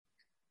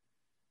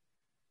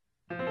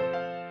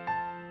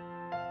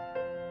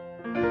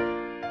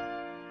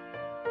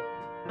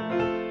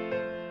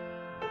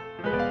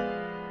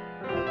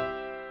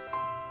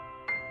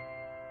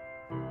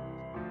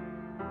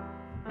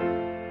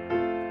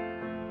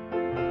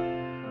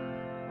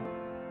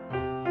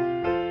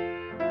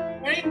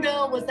Morning,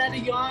 Bill. Was that a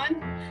yawn?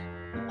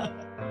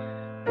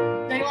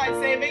 Daylight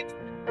savings?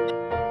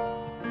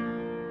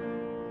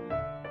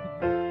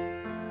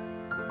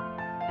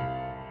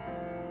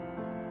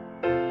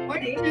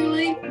 Morning,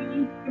 Julie.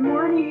 Good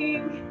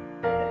morning.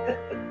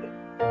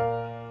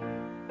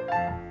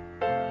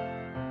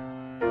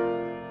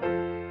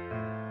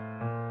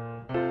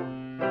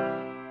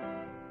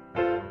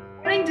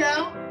 Morning,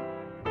 Dell.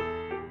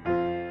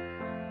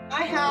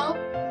 Hi, Hal.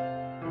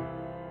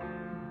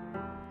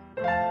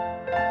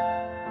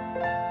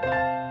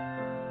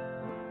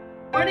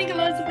 Morning,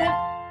 Elizabeth.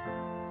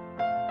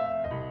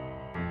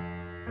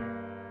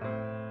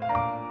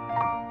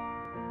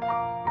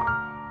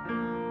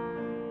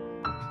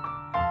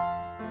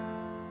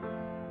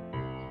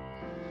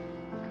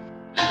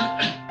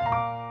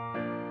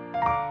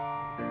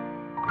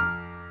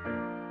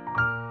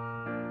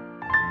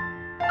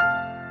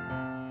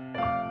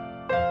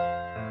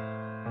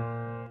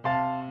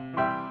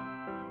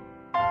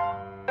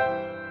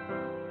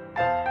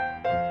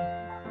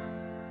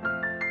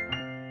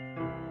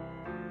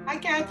 Hi,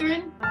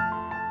 Catherine.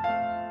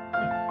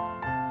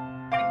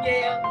 Morning,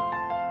 Gail.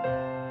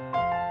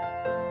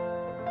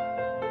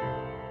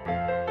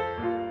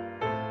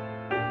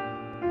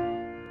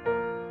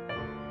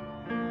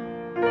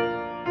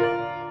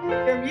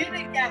 You're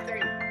muted,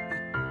 Catherine.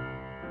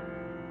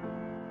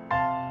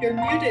 You're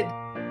muted.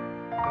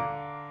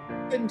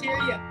 Couldn't hear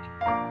you.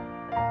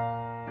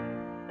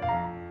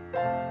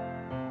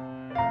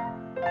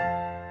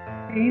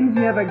 James,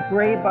 you have a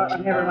gray bar,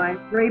 never mind,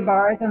 gray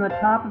bars on the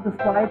top of the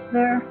slides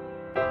there.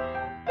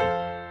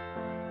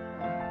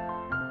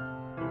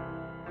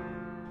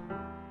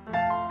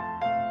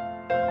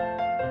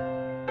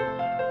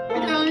 Hi,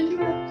 Dawn.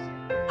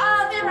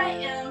 There I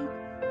am.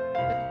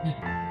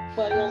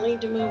 Well, you'll need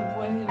to move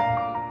way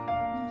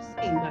up.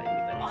 Seen by Oh,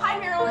 anybody. hi,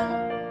 Marilyn.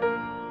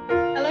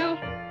 Hello.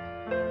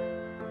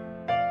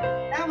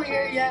 Now we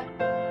hear you.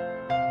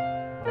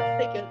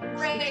 Take a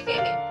Great.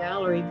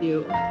 gallery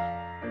view.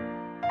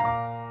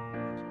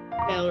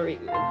 Gallery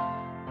view.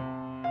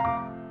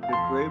 The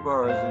gray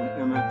bar is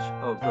an image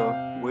of the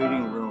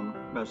waiting room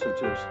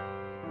messages,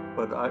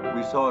 but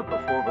we saw it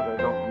before, but I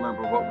don't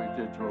remember what we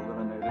did to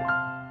eliminate it.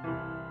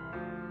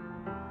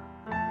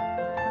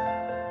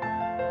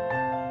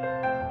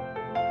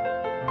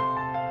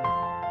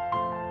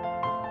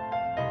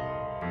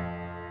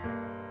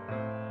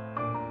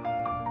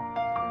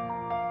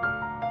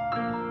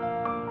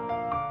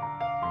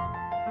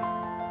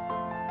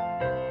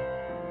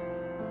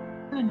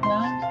 Good,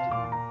 Dawn.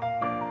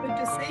 Good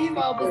to see you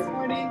all this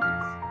morning.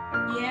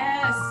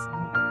 Yes.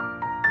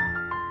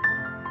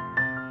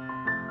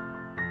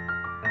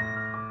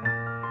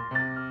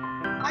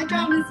 Hi,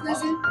 Thomas,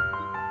 Susan.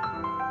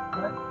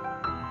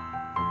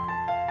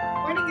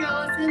 Morning,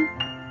 Allison.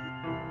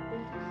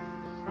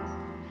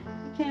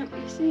 You can't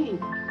be seen.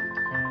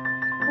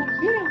 Oh,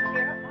 you don't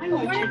care. I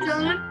want Morning, you to see.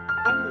 John.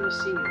 I'm going to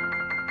see you.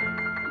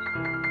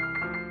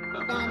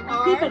 Don I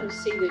want people R. to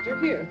see that you're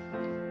here.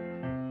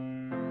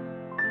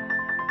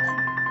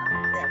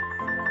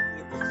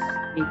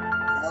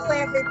 Hello,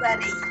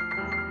 everybody.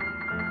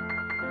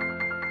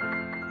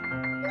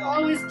 You're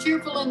always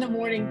cheerful in the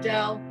morning,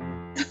 Del.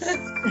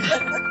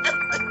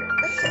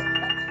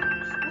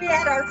 We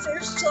had our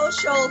first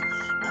social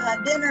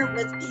dinner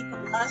with people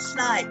last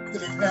night.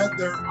 That have had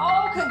their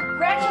Oh,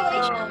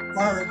 congratulations.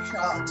 bar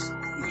shots.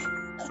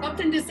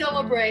 Something to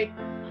celebrate.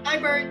 Hi,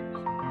 Bert.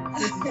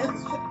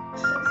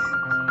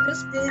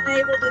 Just being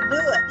able to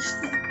do it.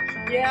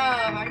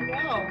 Yeah, I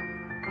know.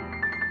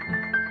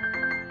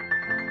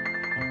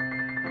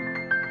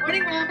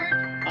 Morning, Robert.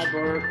 Hi,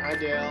 Bert. Hi,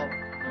 Dale.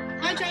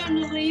 Hi, John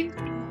Lilleen.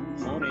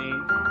 Morning.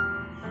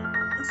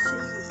 Let's see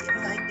if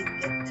I can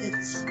get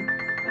this.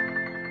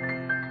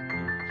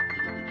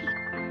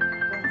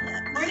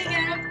 Morning,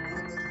 Ab.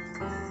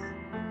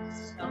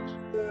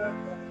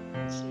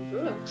 Some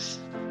Brooks.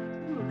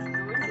 Hmm,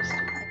 how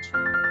interesting.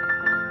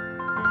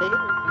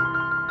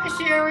 Hi,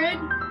 Sharon.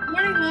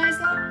 Morning, Liza.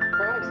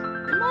 Surprise.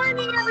 Good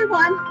morning,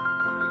 everyone.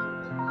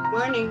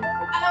 Morning.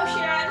 Hello,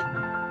 Sharon.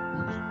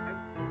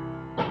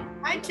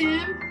 Hi,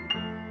 Tim.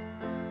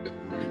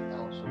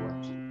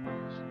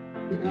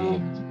 No.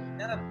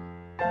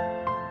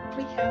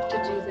 We have to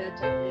do that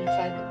to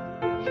identify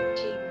the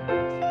team.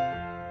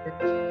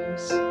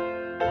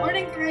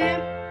 Morning,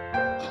 Graham.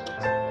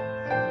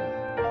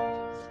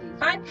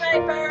 Hi,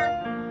 Piper.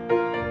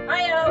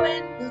 Hi,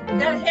 Owen.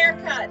 Got a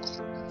haircut.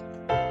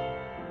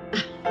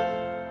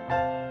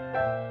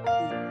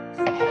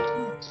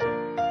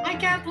 Hi,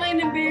 Kathleen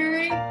and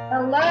Barry.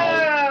 Hello.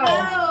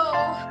 Hello.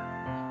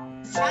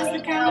 How's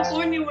the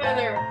California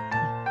weather?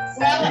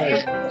 Well,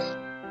 it's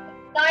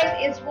nice.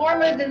 It's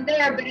warmer than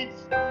there, but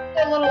it's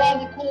still a little on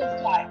the cool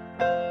side.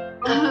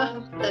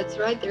 That's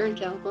right there in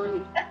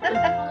California. Good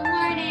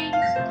morning.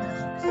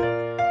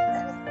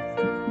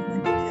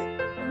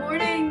 Good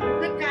morning,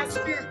 the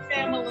Pastor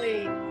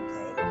family.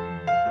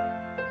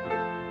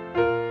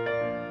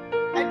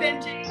 Hi,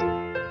 Benji.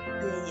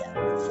 The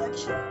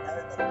reflection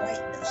or the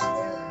brightness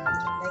there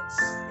makes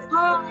it.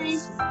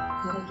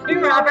 Hi. Hey,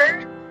 Robert.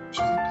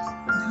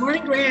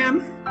 Morning,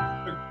 Graham.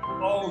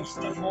 Oh,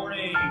 good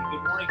morning.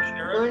 Good morning,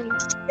 Sheriff.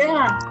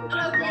 Yeah.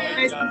 Hello, Graham.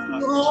 Nice to see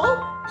you all.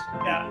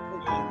 Yeah. Good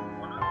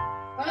morning.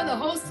 Oh, the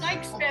whole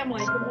Sykes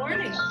family, good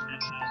morning. Good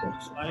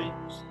morning,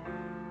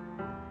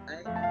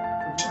 Hey,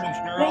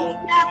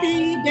 Cheryl.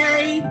 Kathy,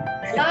 Barry.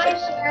 Hi,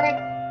 Sharon.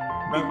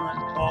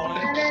 Reverend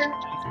Polly. Turner.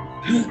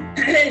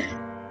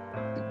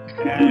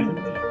 And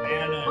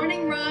Anna.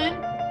 Morning, Ron.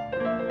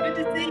 Good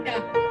to see ya.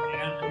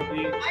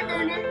 Hi,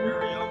 Werner.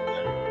 Very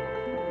open.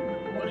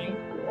 Good morning.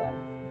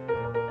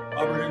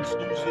 Robert and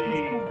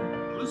Susie.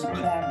 Elizabeth.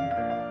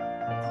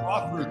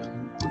 Crawford.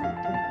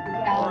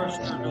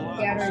 Forrester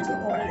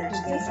Deluxe.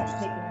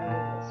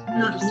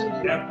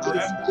 Deb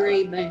Webb.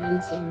 Gray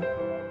bands and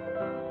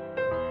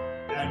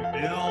And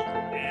Bill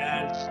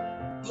and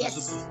Yes.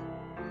 Elizabeth.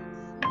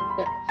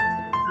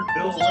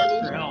 Bill left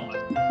your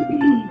helmet.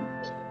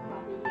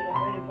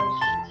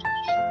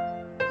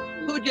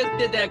 who just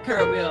did that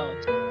cartwheel?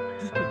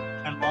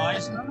 And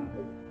Liza.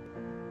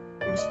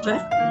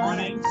 Good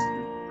morning.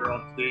 Girl,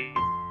 Steve.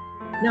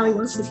 No, he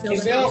wants to fill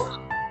it out.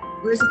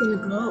 Where's he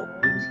gonna go?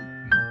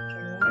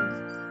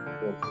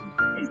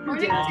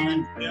 Morning, John,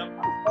 Tim. Tim.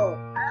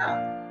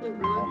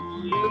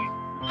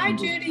 Hi,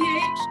 Judy H.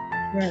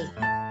 Right.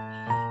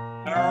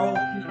 Harold.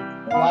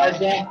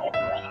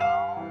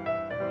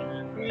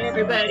 Hey,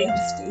 everybody.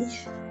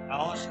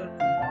 Allison.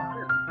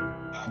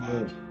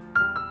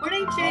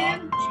 Morning, Jan.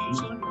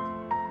 Susan.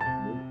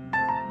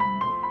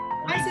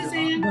 Hi,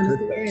 Suzanne. One of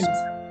the ends.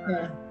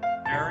 Yeah.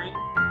 Mary.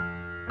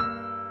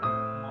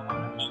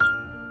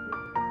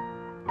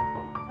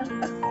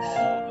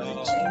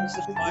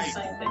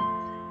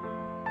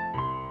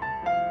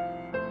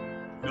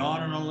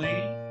 John and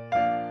Aline.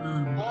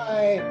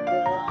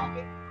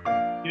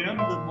 Kim,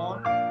 good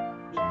morning.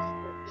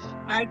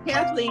 Hi,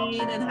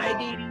 Kathleen, and hi,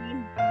 Dee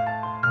Dee.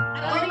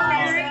 Hello,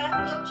 Mary.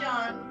 Hello,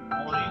 John.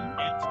 Morning,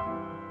 Nancy.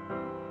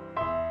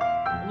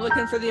 I'm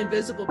looking for the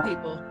invisible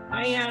people.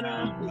 Hi,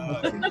 Anna.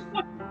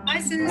 Hi,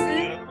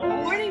 Susan.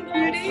 Morning,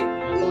 Judy.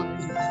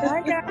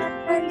 Hi,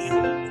 guys.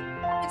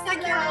 Looks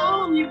like you're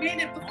home. You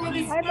made it before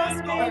this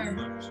storm.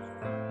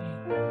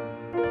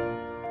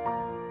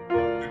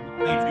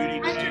 Hey, Judy.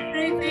 Hi,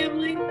 Jeffrey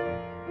family.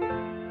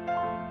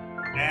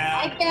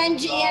 Hi,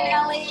 Benji and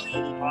Ellie.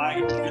 Hi,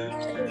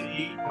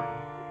 Susie.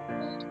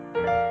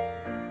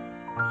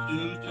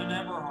 Susan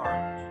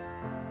Everhart.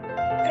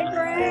 Hey,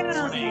 Graham.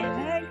 Morning.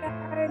 Hey,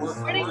 guys.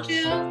 Morning,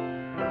 Jill.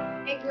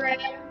 Hey, Greg.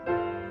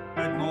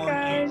 Good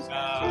morning,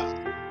 guys.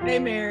 Hey,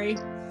 Mary.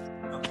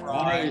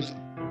 Fry.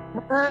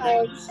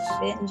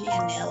 Benji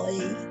and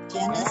Ellie,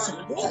 Janice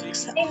and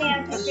Brooks. Hey,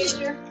 Nancy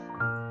Fisher.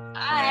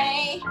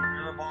 Hi.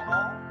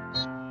 Mirabal.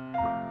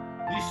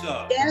 Lisa.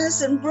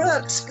 Janice and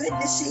Brooks, good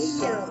to see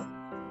you.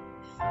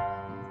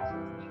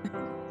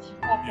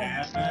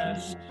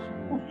 Janice.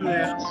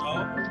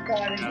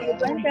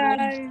 Hey,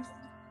 guys.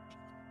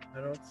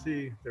 I don't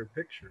see their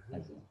picture.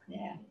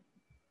 Yeah.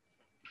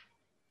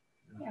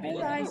 Hey,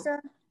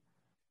 Liza.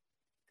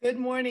 Good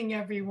morning,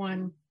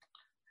 everyone.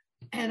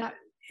 And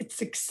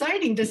it's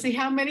exciting to see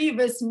how many of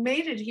us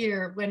made it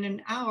here when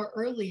an hour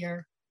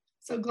earlier.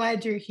 So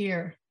glad you're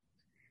here.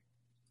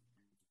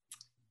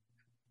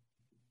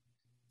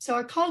 So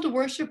our call to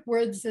worship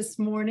words this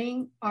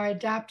morning are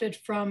adapted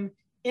from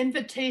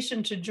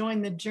Invitation to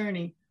Join the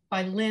Journey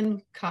by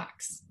Lynn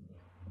Cox.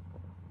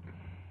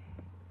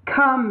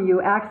 Come,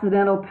 you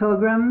accidental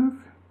pilgrims,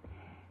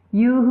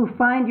 you who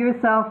find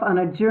yourself on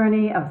a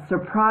journey of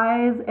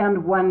surprise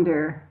and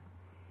wonder.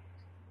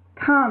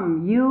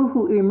 Come, you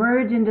who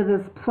emerge into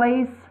this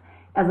place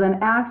as an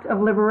act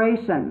of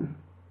liberation.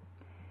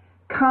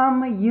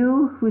 Come,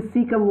 you who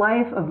seek a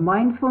life of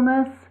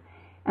mindfulness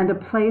and a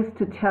place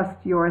to test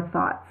your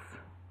thoughts.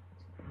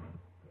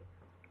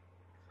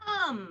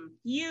 Come,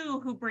 you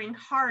who bring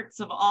hearts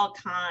of all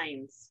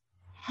kinds,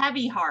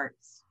 heavy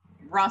hearts,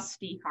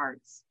 rusty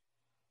hearts,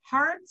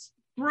 hearts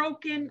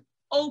broken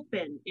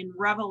open in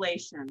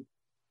revelation,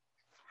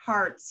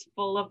 hearts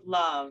full of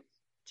love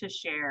to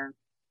share.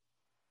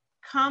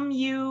 Come,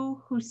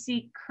 you who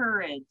seek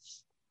courage,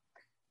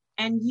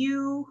 and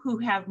you who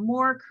have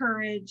more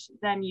courage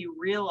than you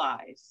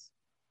realize.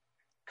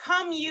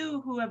 Come,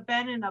 you who have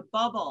been in a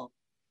bubble,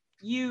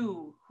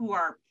 you who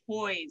are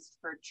poised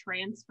for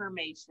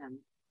transformation.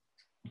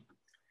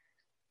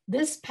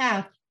 This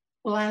path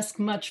will ask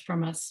much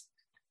from us.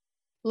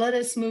 Let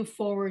us move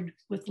forward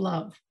with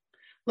love.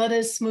 Let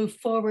us move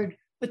forward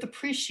with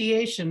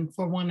appreciation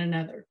for one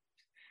another.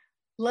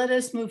 Let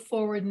us move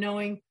forward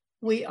knowing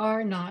we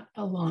are not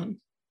alone.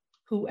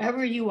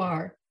 Whoever you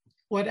are,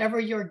 whatever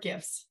your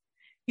gifts,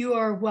 you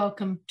are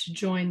welcome to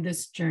join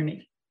this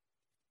journey.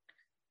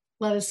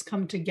 Let us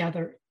come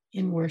together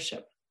in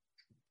worship.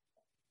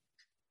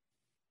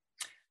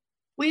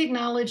 We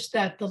acknowledge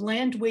that the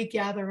land we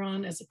gather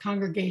on as a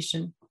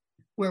congregation,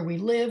 where we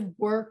live,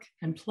 work,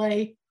 and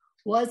play,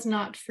 was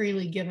not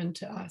freely given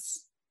to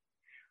us.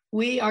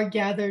 We are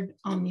gathered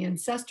on the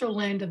ancestral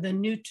land of the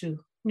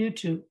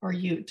Nutu or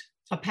Ute,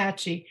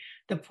 Apache,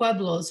 the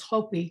Pueblos,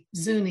 Hopi,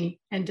 Zuni,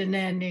 and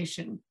Diné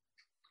Nation.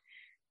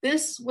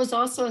 This was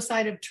also a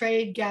site of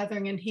trade,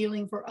 gathering, and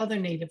healing for other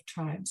Native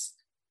tribes.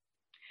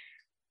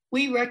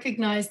 We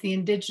recognize the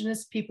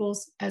indigenous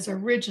peoples as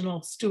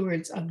original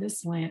stewards of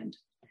this land.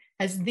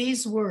 As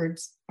these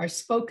words are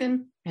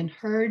spoken and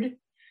heard,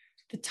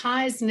 the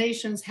ties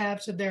nations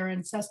have to their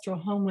ancestral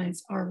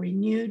homelands are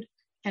renewed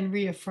and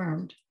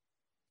reaffirmed.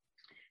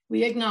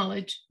 We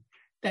acknowledge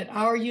that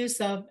our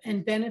use of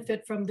and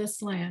benefit from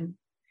this land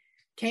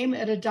came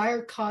at a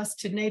dire cost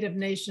to Native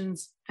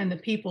nations and the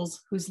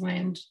peoples whose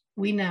land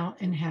we now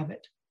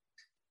inhabit.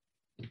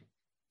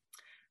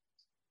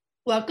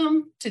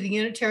 Welcome to the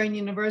Unitarian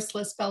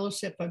Universalist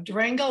Fellowship of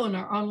Durango and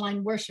our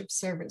online worship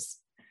service.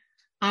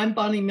 I'm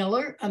Bonnie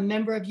Miller, a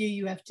member of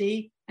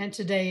UUFD and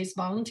today's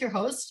volunteer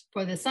host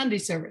for the Sunday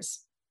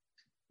service.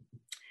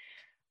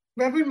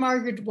 Reverend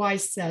Margaret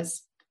Weiss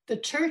says, "The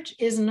church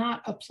is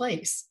not a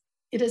place,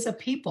 it is a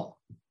people.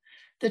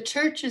 The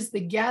church is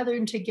the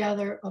gathering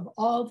together of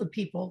all the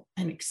people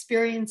and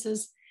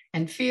experiences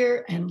and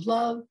fear and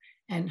love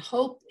and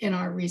hope in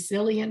our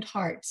resilient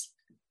hearts,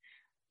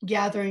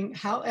 gathering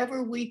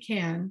however we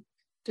can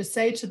to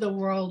say to the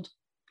world,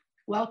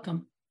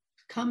 welcome,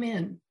 come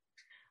in,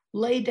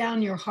 lay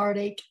down your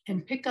heartache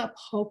and pick up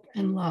hope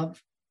and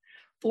love.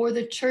 For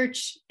the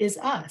church is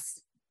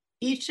us,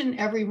 each and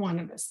every one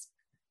of us,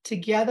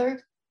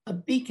 together a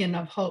beacon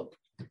of hope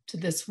to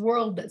this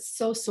world that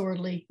so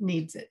sorely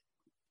needs it."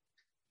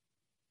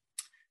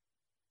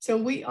 So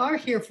we are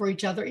here for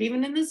each other,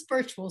 even in this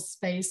virtual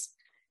space,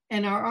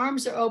 and our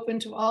arms are open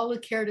to all who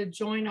care to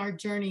join our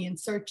journey in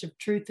search of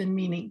truth and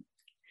meaning.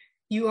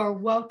 You are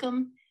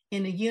welcome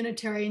in a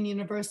Unitarian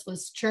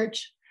Universalist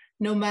church,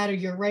 no matter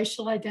your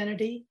racial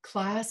identity,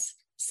 class,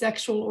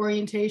 sexual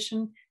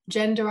orientation,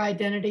 gender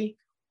identity,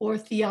 or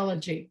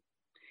theology.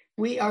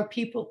 We are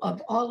people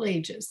of all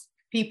ages,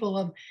 people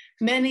of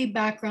many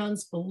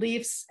backgrounds,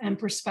 beliefs, and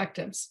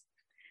perspectives.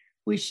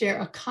 We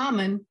share a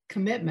common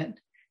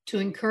commitment to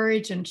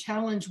encourage and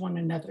challenge one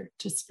another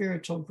to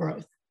spiritual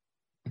growth.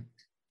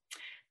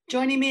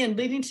 Joining me in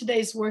leading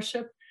today's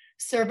worship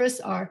service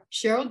are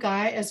Cheryl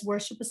Guy as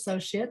worship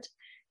associate,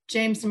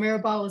 James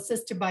Mirabal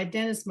assisted by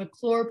Dennis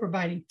McClure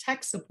providing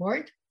tech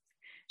support,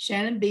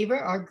 Shannon Beaver,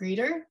 our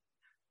greeter,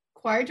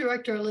 choir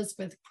director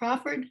Elizabeth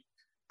Crawford,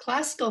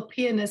 classical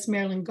pianist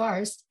Marilyn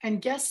Garst,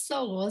 and guest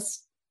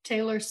soloist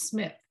Taylor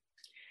Smith.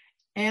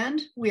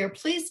 And we are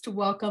pleased to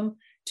welcome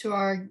to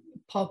our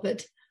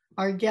pulpit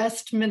our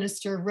guest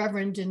minister,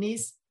 Reverend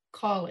Denise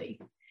Cawley.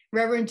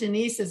 Reverend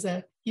Denise is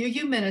a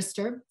UU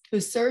minister who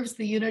serves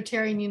the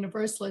Unitarian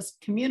Universalist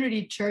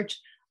Community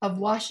Church of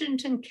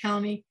Washington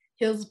County,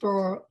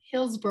 Hillsboro,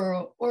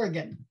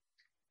 Oregon.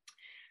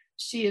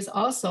 She is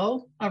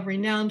also a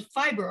renowned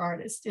fiber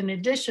artist, in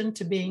addition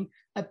to being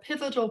a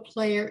pivotal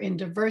player in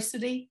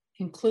diversity,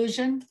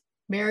 inclusion,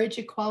 marriage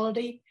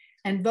equality,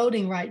 and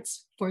voting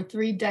rights for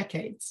 3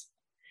 decades.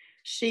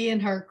 She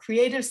and her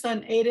creative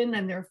son, Aiden,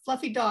 and their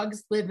fluffy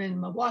dogs live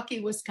in Milwaukee,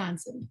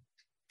 Wisconsin.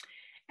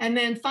 And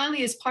then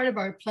finally, as part of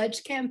our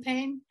pledge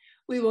campaign,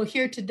 we will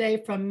hear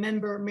today from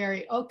member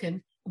Mary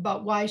Oken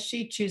about why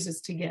she chooses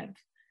to give.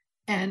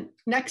 And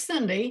next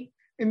Sunday,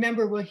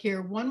 remember, we'll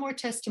hear one more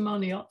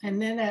testimonial,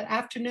 and then that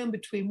afternoon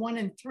between 1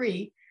 and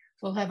 3,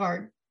 we'll have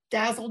our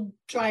Dazzled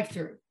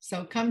drive-through.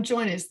 So come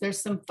join us.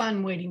 There's some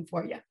fun waiting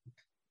for you.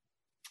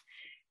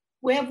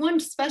 We have one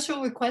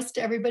special request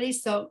to everybody.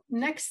 So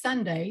next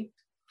Sunday,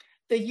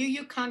 the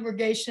UU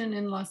congregation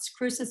in Las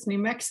Cruces, New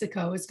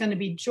Mexico is going to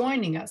be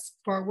joining us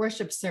for our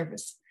worship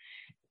service.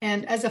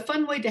 And as a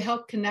fun way to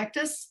help connect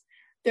us,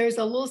 there's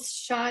a little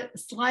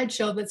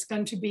slideshow that's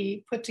going to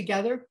be put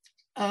together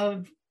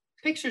of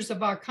pictures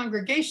of our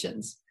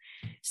congregations.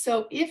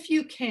 So if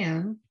you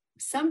can,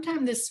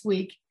 sometime this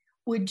week,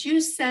 would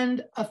you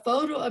send a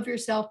photo of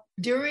yourself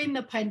during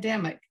the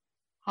pandemic?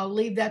 I'll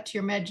leave that to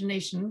your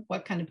imagination,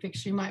 what kind of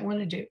picture you might want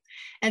to do.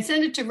 And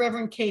send it to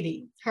Reverend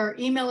Katie. Her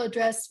email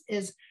address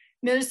is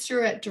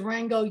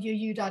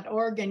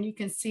minister@durangouu.org, and you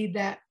can see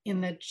that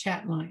in the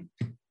chat line.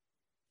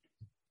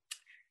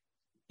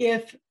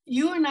 If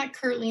you are not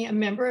currently a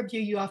member of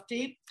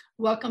UUFD,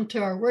 welcome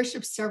to our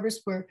worship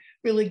service. We're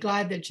really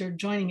glad that you're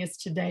joining us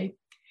today.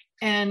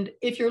 And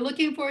if you're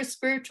looking for a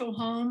spiritual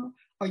home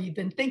or you've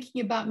been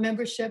thinking about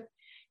membership,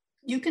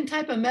 you can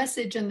type a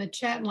message in the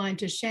chat line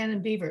to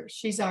Shannon Beaver.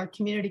 She's our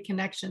Community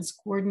Connections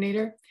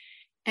Coordinator.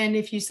 And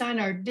if you sign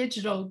our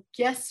digital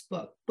guest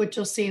book, which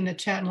you'll see in the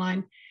chat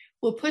line,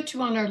 we'll put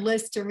you on our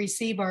list to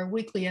receive our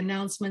weekly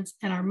announcements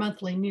and our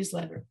monthly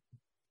newsletter.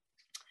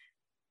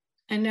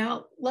 And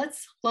now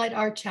let's light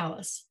our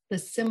chalice, the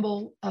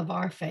symbol of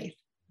our faith.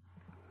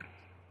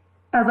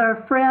 As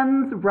our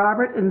friends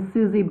Robert and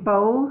Susie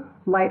Bowe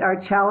light our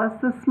chalice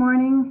this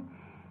morning,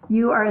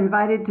 you are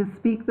invited to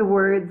speak the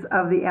words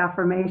of the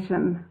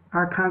affirmation,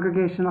 our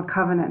congregational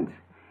covenant.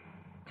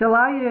 To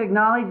allow you to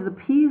acknowledge the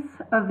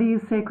peace of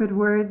these sacred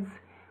words,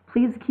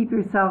 please keep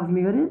yourselves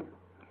muted.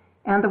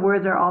 And the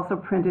words are also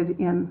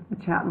printed in the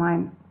chat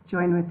line.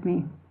 Join with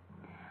me.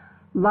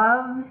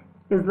 Love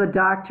is the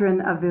doctrine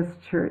of this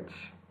church.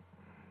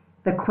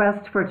 The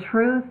quest for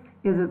truth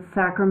is its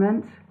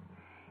sacrament,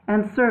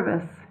 and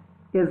service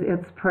is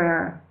its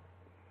prayer.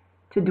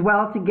 To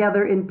dwell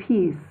together in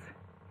peace,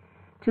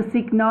 to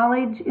seek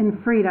knowledge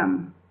in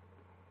freedom,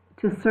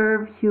 to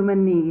serve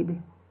human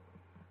need.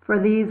 For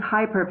these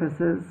high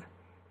purposes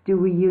do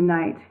we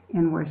unite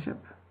in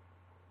worship.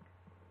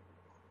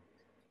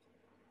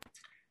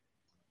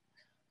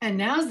 And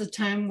now's the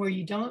time where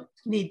you don't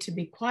need to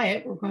be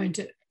quiet. We're going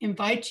to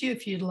invite you,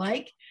 if you'd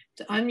like,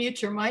 to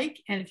unmute your mic.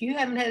 And if you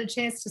haven't had a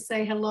chance to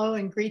say hello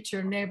and greet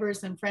your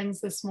neighbors and friends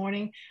this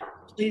morning,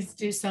 please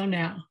do so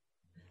now.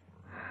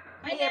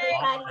 Hi,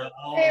 everybody.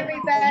 Hey,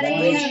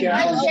 everybody.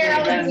 Hi,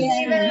 Cheryl and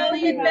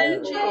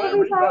Stephen.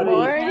 Good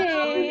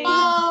morning.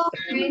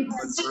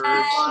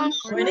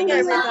 Morning,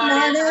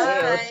 everybody.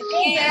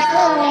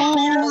 Hi.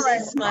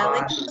 Lily's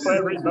smiling. Hello,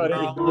 everybody.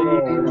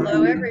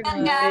 Hello,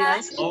 everyone.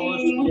 Nice to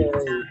meet you.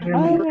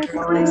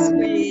 Hi,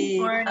 sweetie.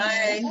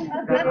 Hi.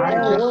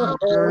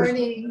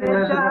 Morning.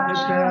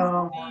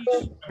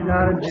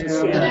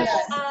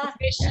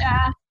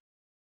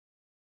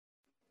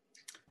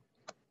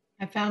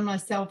 I found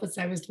myself, as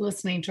I was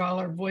listening to all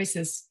our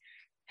voices,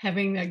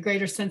 having a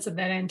greater sense of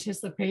that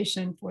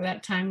anticipation for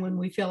that time when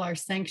we fill our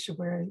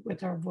sanctuary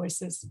with our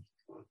voices.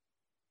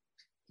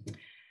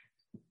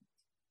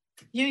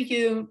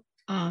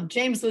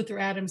 James Luther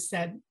Adams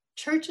said,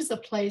 "Church is a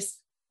place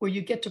where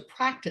you get to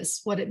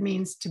practice what it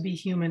means to be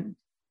human."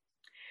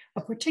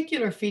 A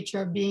particular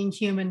feature of being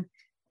human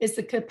is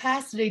the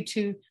capacity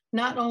to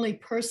not only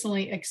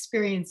personally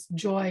experience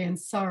joy and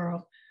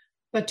sorrow,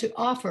 but to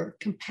offer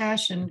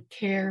compassion,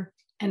 care,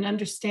 and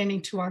understanding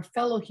to our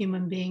fellow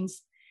human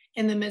beings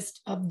in the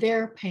midst of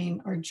their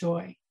pain or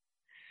joy.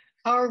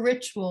 Our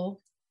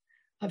ritual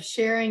of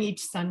sharing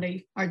each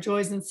Sunday our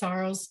joys and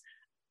sorrows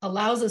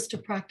allows us to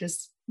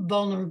practice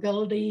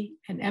vulnerability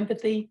and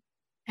empathy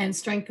and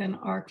strengthen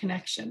our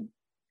connection.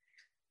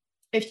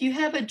 If you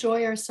have a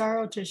joy or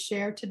sorrow to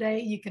share today,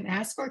 you can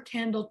ask for a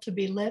candle to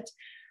be lit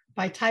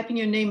by typing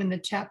your name in the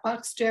chat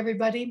box to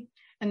everybody,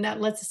 and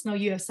that lets us know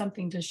you have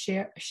something to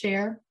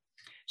share.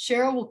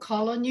 Cheryl will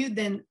call on you,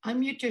 then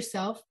unmute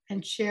yourself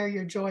and share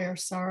your joy or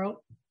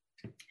sorrow.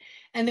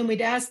 And then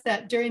we'd ask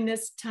that during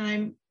this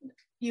time,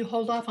 you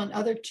hold off on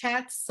other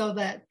chats so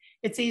that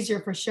it's easier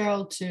for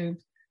Cheryl to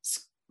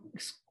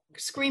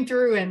screen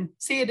through and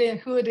see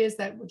who it is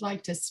that would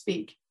like to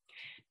speak.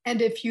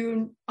 And if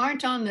you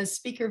aren't on the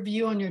speaker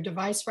view on your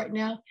device right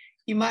now,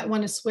 you might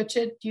want to switch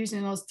it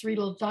using those three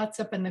little dots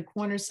up in the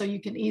corner so you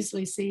can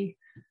easily see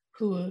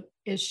who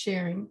is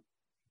sharing.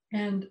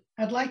 And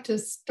I'd like to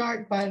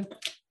start by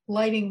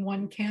lighting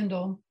one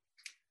candle.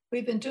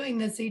 We've been doing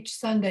this each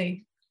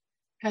Sunday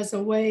as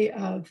a way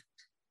of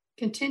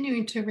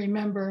continuing to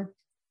remember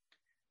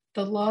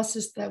the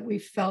losses that we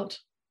felt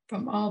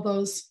from all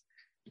those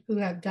who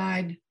have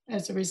died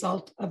as a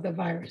result of the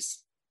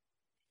virus.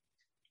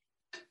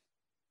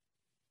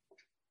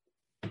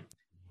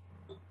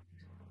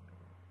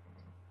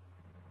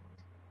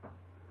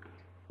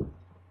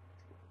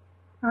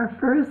 Our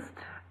first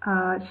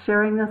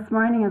sharing this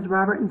morning is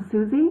Robert and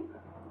Susie.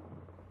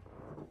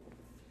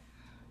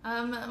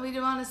 We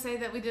do want to say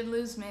that we did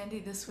lose Mandy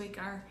this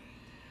week, our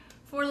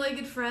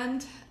four-legged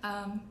friend,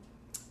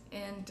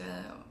 and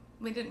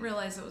we didn't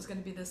realize it was going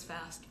to be this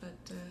fast,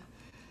 but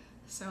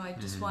so I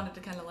just wanted to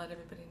kind of let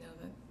everybody know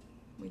that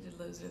we did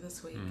lose her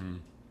this week,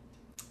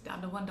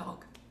 down to one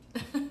dog.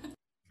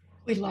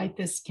 We light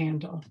this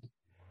candle.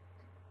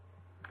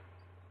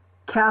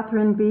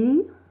 Catherine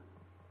B.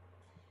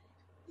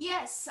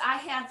 Yes, I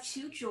have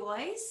two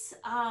joys.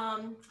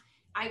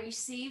 I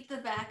received the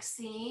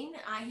vaccine.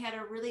 I had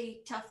a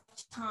really tough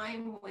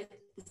time with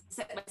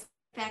the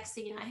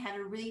vaccine. I had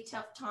a really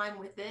tough time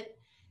with it,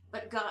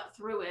 but got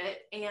through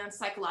it. And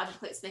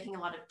psychologically, it's making a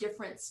lot of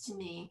difference to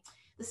me.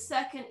 The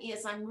second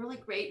is I'm really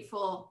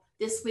grateful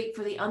this week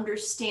for the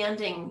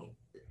understanding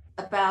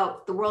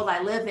about the world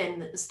I live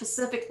in,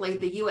 specifically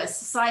the U.S.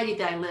 society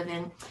that I live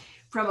in,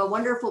 from a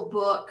wonderful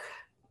book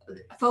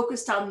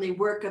focused on the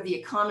work of the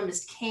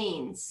economist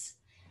Keynes,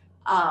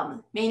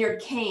 Maynard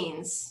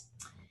Keynes,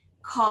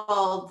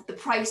 called The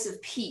Price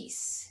of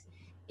Peace.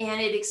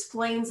 And it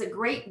explains a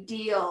great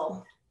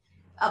deal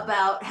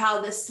about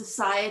how this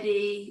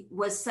society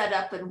was set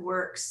up and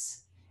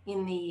works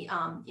in the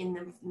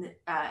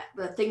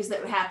things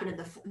that happened in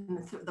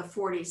the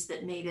 40s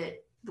that made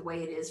it the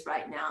way it is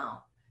right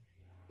now.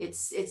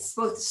 It's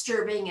both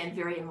disturbing and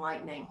very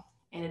enlightening,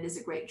 and it is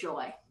a great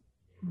joy.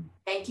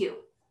 Thank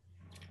you.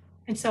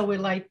 And so we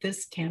light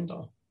this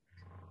candle.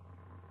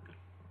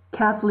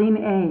 Kathleen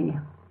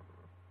A.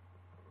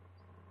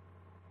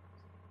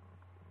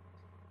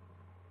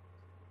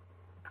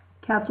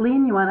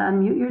 Kathleen, you want to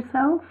unmute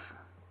yourself?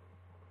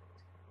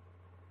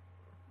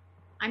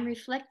 I'm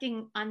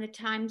reflecting on the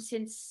time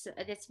since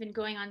that's been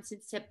going on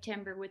since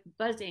September with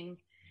buzzing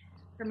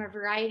from a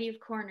variety of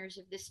corners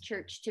of this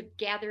church to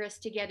gather us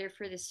together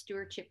for the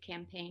stewardship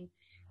campaign.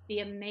 The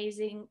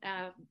amazing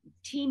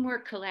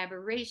teamwork,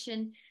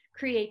 collaboration,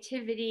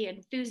 creativity,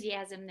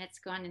 enthusiasm that's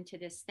gone into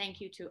this.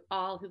 Thank you to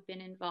all who've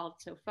been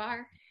involved so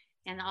far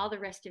and all the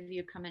rest of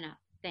you coming up.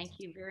 Thank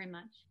you very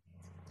much.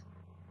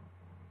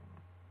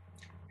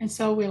 And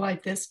so we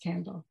light this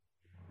candle.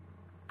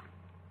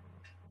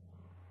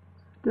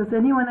 Does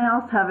anyone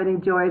else have any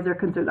joys or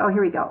concerns? Oh,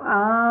 here we go.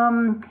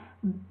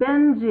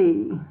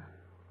 Benji.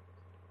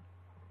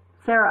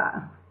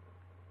 Sarah.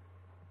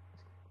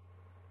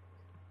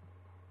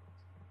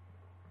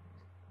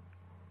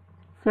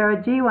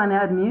 Sarah G, want to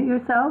unmute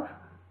yourself?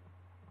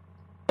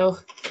 Oh,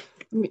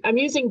 I'm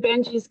using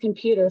Benji's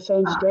computer, so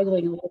I'm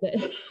struggling a little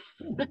bit.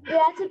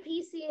 Yeah, it's a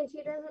PC and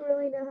she doesn't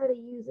really know how to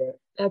use it.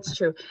 That's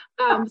true.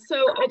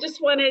 So I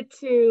just wanted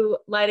to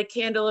light a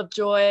candle of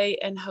joy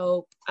and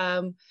hope.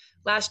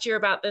 Last year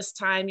about this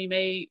time, you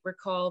may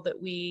recall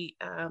that we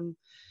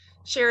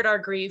shared our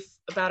grief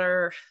about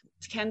our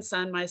Ken's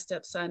son, my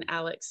stepson,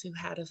 Alex, who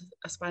had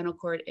a spinal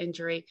cord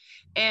injury.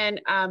 And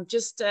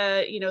just,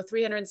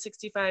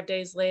 365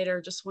 days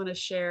later, just want to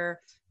share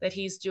that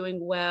he's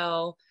doing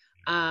well.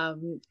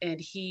 And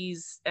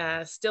he's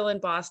still in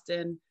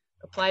Boston,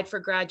 applied for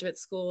graduate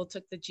school,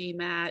 took the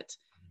GMAT,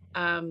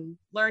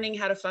 learning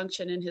how to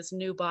function in his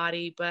new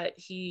body. But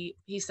he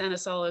sent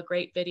us all a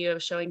great video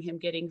showing him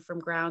getting from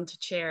ground to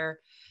chair.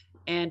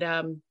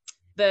 And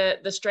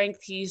the strength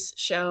he's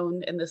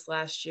shown in this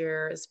last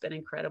year has been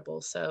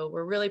incredible. So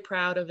we're really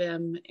proud of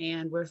him,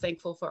 and we're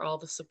thankful for all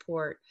the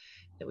support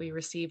that we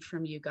received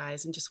from you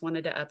guys, and just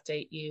wanted to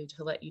update you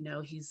to let you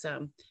know he's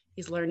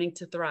learning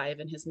to thrive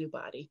in his new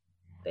body.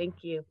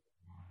 Thank you.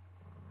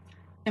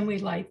 And we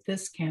light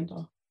this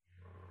candle.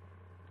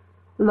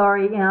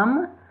 Lori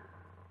M.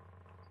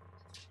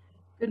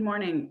 Good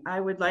morning. I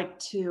would like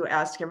to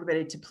ask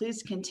everybody to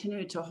please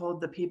continue to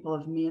hold the people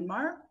of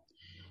Myanmar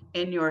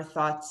in your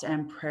thoughts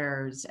and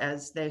prayers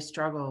as they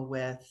struggle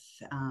with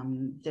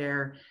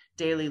their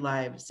daily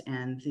lives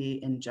and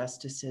the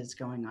injustices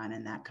going on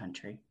in that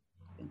country.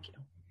 Thank you.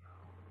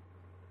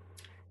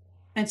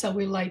 And so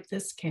we light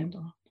this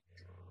candle.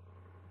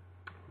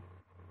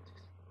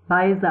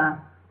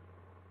 Liza.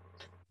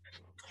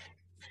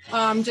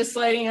 Just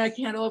lighting a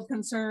candle of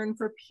concern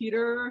for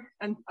Peter,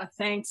 and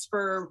thanks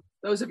for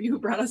those of you who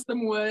brought us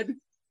some wood.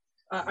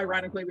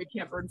 Ironically, we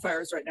can't burn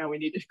fires right now. We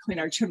need to clean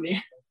our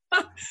chimney.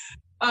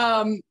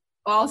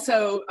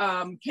 Also,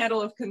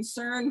 candle of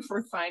concern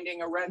for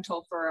finding a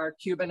rental for our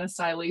Cuban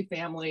asylee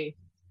family.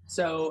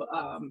 So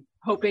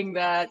hoping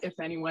that if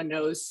anyone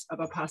knows of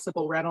a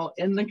possible rental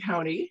in the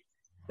county,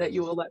 that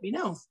you will let me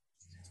know.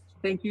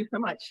 Thank you so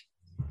much.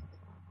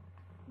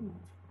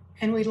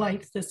 And we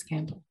light this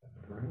candle.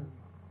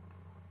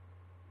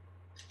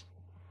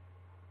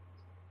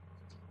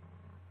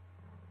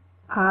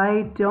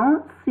 I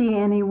don't see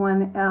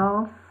anyone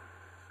else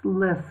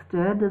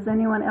listed. Does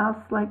anyone else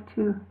like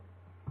to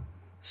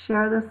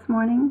share this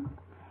morning?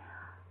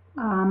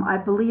 I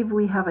believe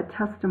we have a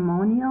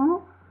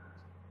testimonial.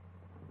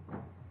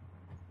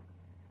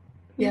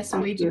 Yes,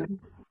 we do.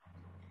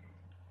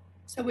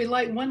 So we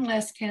light one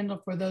last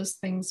candle for those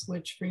things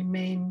which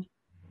remain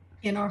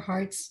in our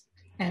hearts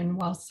and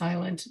while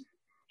silent,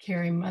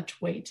 carry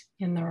much weight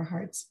in our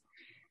hearts.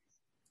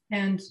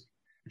 And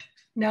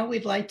now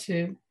we'd like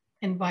to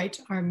invite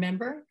our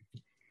member,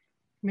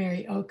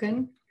 Mary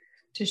Oken,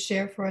 to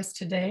share for us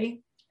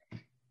today.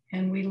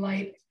 And we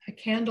light a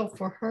candle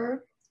for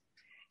her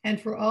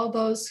and for all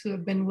those who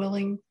have been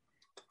willing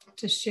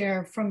to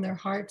share from their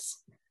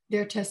hearts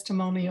their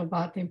testimony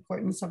about the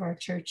importance of our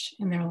church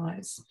in their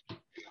lives.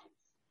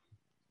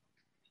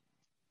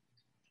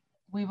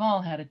 We've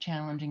all had a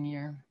challenging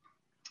year.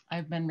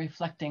 I've been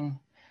reflecting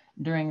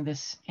during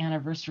this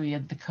anniversary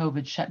of the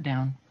COVID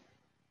shutdown.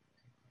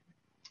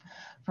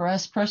 For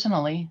us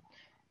personally,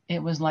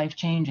 it was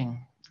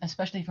life-changing,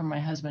 especially for my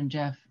husband,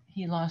 Jeff.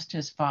 He lost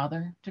his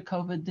father to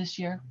COVID this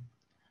year,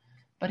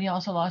 but he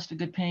also lost a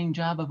good-paying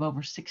job of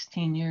over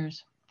 16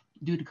 years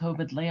due to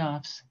COVID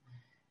layoffs.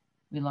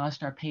 We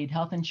lost our paid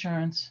health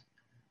insurance.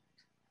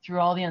 Through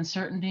all the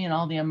uncertainty and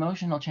all the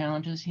emotional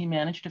challenges, he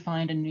managed to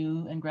find a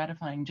new and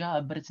gratifying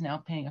job, but it's now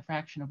paying a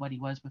fraction of what he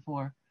was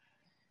before.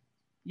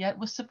 Yet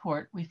with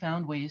support, we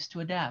found ways to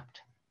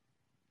adapt.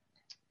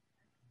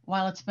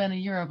 While it's been a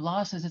year of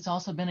losses, it's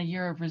also been a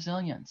year of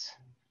resilience.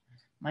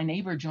 My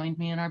neighbor joined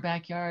me in our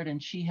backyard,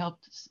 and she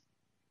helped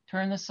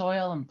turn the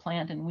soil and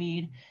plant and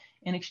weed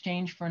in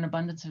exchange for an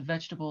abundance of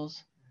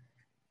vegetables.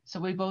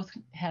 So we both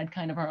had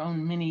kind of our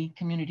own mini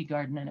community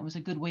garden, and it was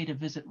a good way to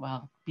visit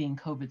while being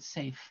COVID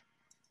safe.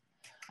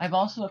 I've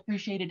also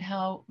appreciated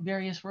how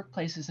various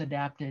workplaces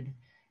adapted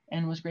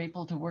and was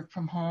grateful to work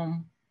from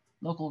home.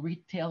 Local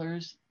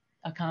retailers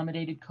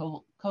accommodated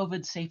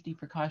COVID safety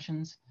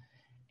precautions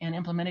and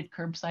implemented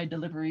curbside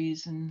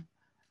deliveries, and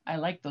I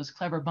like those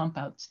clever bump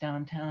outs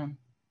downtown.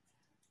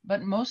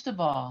 But most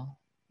of all,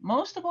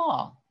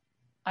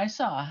 I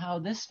saw how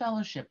this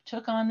fellowship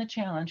took on the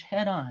challenge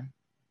head on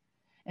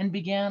and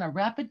began a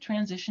rapid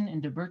transition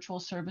into virtual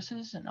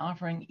services and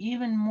offering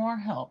even more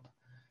help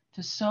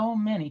to so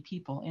many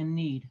people in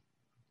need.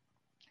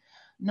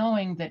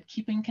 Knowing that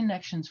keeping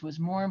connections was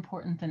more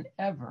important than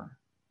ever,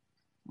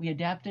 we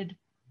adapted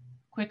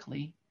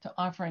quickly to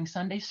offering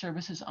Sunday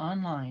services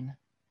online,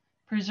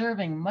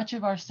 preserving much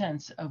of our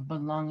sense of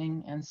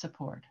belonging and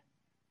support.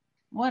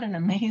 What an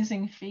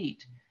amazing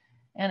feat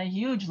and a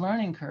huge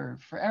learning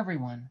curve for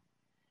everyone.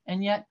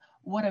 And yet,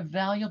 What a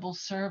valuable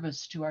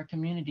service to our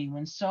community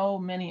when so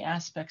many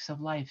aspects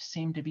of life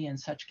seem to be in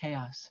such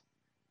chaos.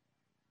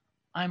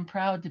 I'm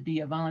proud to be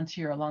a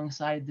volunteer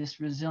alongside this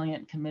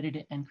resilient,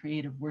 committed, and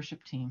creative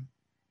worship team.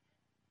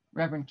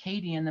 Reverend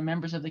Katie and the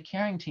members of the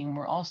caring team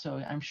were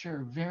also, I'm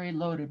sure, very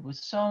loaded with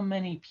so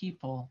many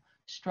people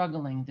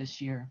struggling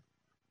this year.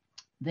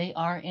 They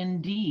are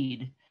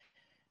indeed,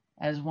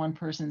 as one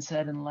person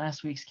said in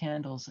last week's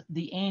candles,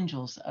 the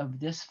angels of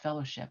this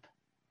fellowship.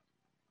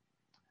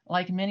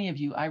 Like many of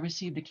you, I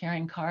received a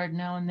caring card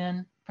now and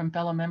then from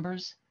fellow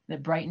members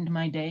that brightened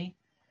my day.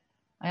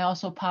 I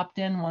also popped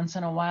in once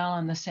in a while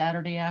on the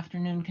Saturday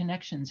afternoon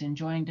connections,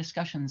 enjoying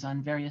discussions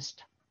on various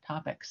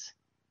topics.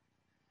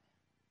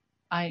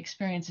 I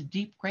experienced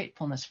deep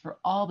gratefulness for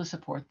all the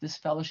support this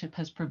fellowship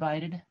has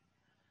provided.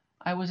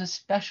 I was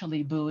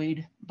especially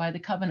buoyed by the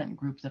covenant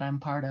group that I'm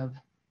part of.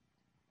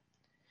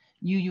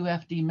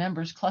 UUFD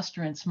members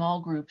cluster in small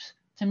groups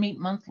to meet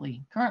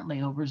monthly,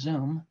 currently over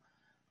Zoom,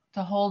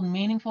 to hold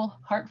meaningful,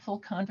 heartful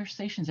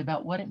conversations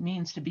about what it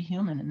means to be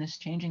human in this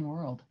changing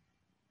world.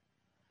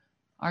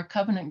 Our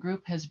covenant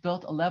group has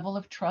built a level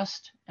of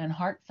trust and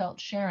heartfelt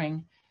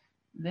sharing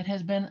that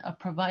has been a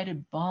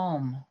provided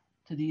balm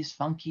to these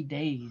funky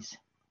days.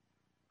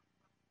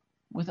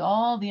 With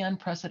all the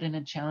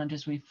unprecedented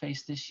challenges we've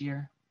faced this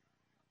year,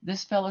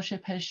 this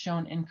fellowship has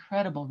shown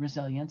incredible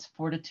resilience,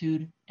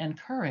 fortitude, and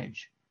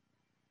courage,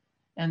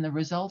 and the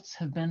results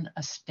have been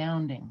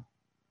astounding.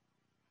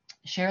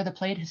 Share the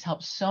Plate has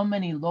helped so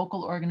many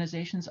local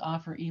organizations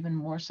offer even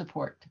more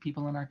support to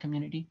people in our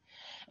community,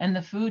 and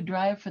the food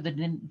drive for the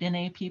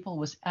Dene people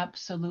was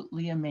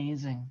absolutely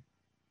amazing.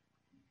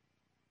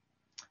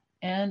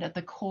 And at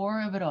the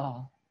core of it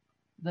all,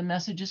 the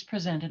messages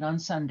presented on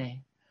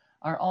Sunday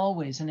are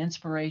always an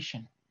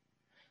inspiration,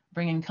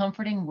 bringing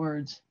comforting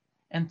words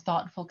and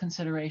thoughtful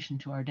consideration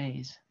to our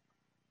days.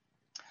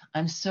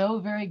 I'm so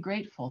very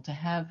grateful to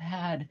have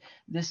had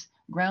this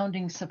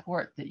grounding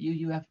support that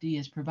UUFD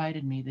has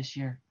provided me this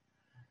year,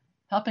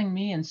 helping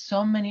me and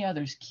so many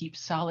others keep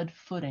solid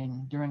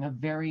footing during a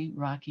very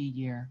rocky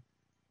year.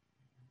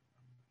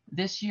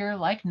 This year,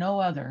 like no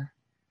other,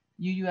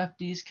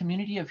 UUFD's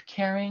community of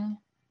caring,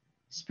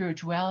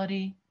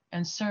 spirituality,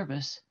 and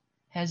service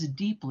has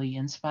deeply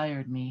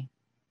inspired me.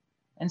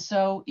 And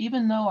so,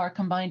 even though our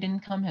combined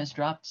income has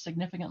dropped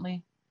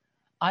significantly,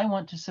 I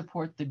want to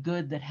support the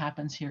good that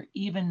happens here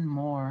even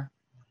more.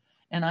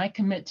 And I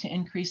commit to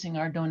increasing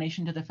our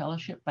donation to the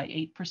fellowship by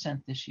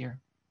 8% this year.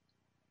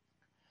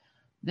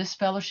 This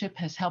fellowship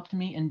has helped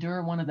me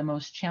endure one of the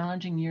most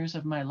challenging years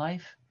of my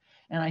life,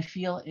 and I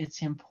feel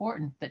it's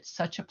important that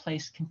such a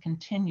place can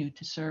continue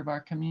to serve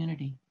our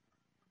community.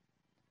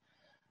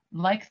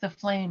 Like the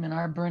flame in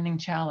our burning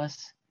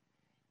chalice,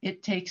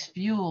 it takes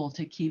fuel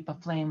to keep a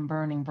flame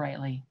burning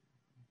brightly.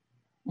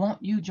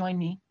 Won't you join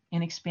me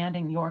in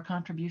expanding your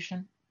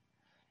contribution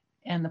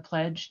and the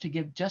pledge to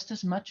give just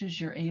as much as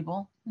you're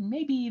able,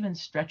 maybe even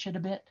stretch it a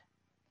bit?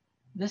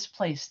 This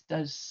place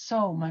does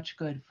so much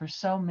good for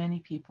so many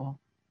people.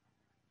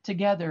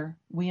 Together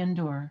we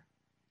endure.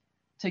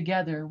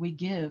 Together we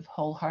give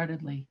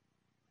wholeheartedly.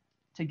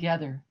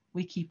 Together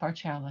we keep our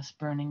chalice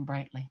burning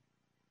brightly.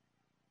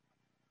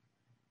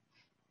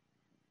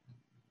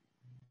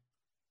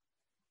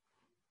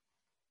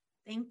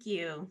 Thank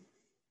you.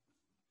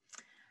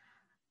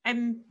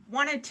 I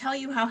want to tell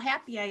you how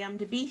happy I am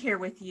to be here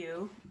with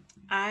you.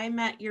 I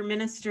met your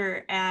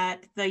minister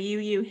at the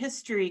UU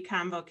History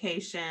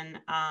Convocation,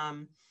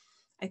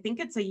 I think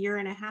it's 1.5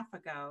 years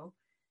ago,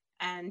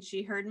 and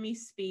she heard me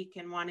speak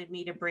and wanted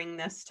me to bring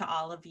this to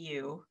all of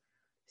you.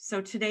 So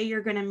today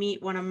you're going to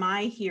meet one of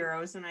my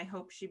heroes, and I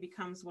hope she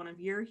becomes one of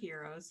your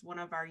heroes, one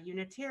of our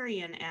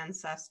Unitarian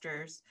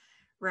ancestors,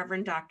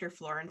 Reverend Dr.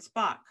 Florence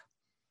Buck.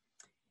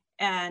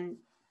 And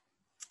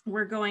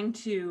we're going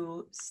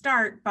to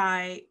start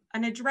by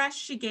an address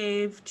she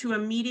gave to a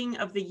meeting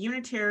of the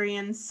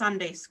Unitarian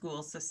Sunday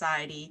School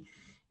Society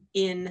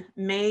in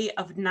May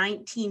of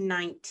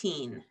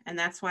 1919. And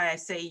that's why I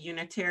say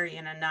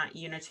Unitarian and not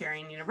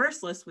Unitarian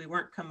Universalist. We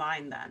weren't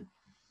combined then.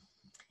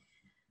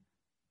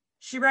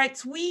 She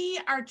writes,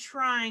 "We are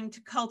trying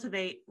to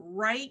cultivate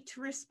right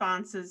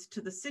responses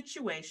to the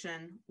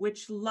situation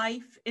which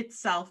life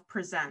itself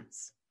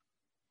presents.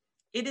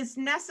 It is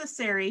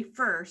necessary,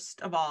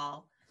 first of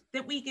all,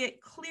 that we get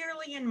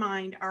clearly in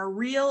mind our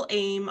real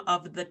aim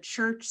of the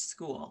church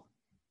school.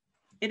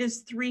 It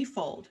is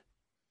threefold.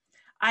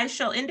 I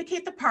shall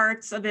indicate the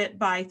parts of it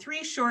by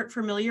 3 short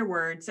familiar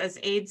words as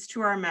aids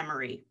to our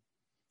memory."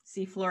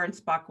 See,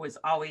 Florence Buck was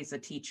always a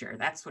teacher.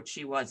 That's what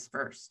she was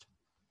first.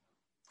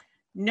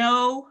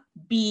 Know,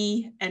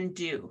 be, and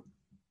do.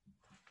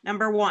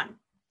 Number 1,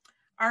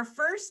 our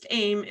first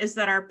aim is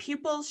that our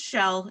pupils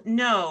shall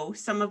know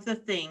some of the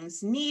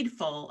things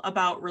needful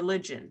about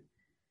religion.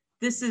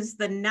 This is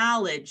the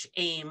knowledge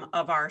aim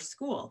of our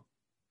school.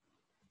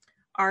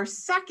 Our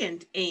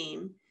second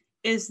aim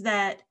is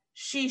that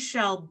she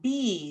shall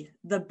be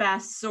the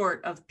best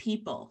sort of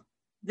people.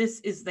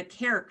 This is the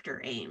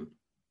character aim.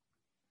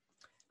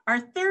 Our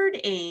third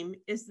aim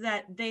is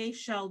that they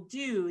shall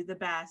do the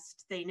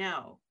best they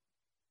know.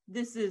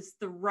 This is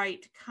the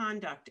right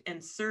conduct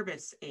and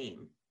service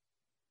aim.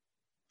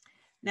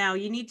 Now,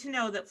 you need to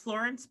know that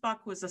Florence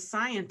Buck was a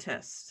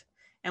scientist,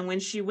 and when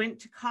she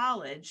went to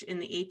college in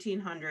the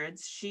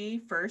 1800s, she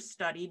first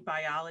studied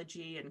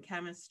biology and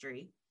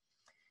chemistry.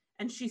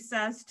 And she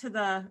says to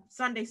the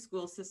Sunday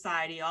School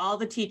Society, all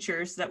the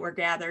teachers that were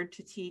gathered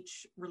to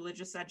teach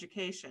religious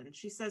education,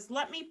 she says,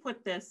 let me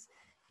put this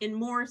in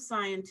more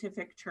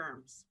scientific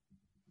terms.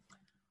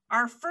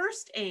 Our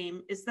first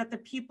aim is that the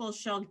people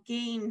shall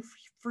gain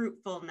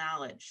fruitful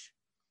knowledge.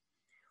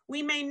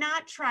 We may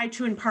not try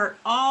to impart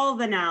all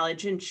the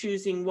knowledge in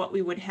choosing what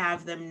we would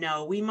have them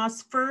know. We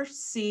must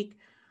first seek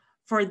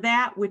for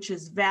that which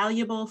is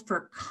valuable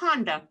for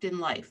conduct in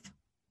life.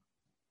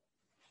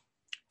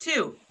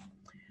 2,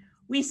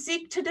 we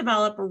seek to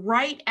develop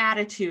right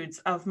attitudes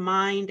of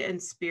mind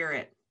and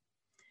spirit.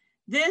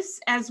 This,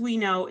 as we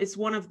know, is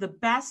one of the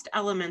best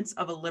elements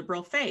of a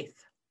liberal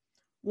faith.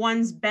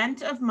 One's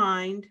bent of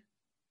mind,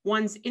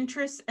 one's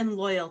interests and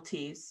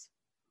loyalties,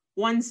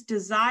 one's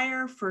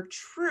desire for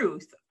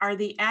truth are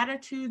the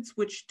attitudes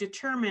which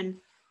determine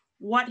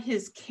what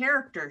his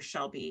character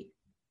shall be.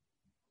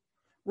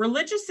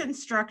 Religious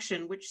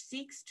instruction, which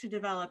seeks to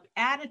develop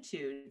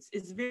attitudes,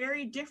 is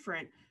very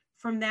different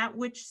from that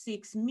which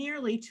seeks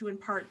merely to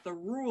impart the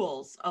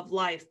rules of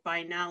life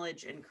by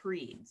knowledge and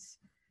creeds.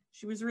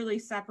 She was really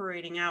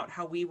separating out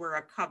how we were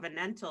a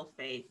covenantal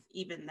faith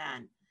even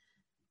then.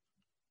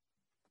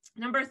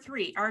 Number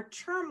 3, our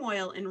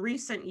turmoil in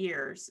recent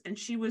years, and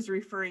she was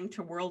referring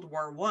to World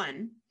War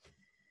I,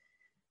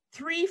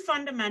 3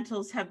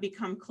 fundamentals have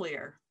become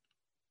clear.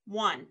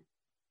 1,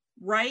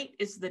 right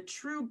is the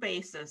true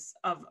basis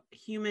of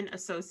human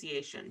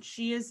association.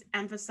 She is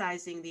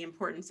emphasizing the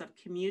importance of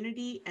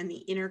community and the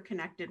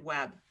interconnected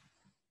web.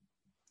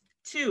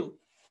 2,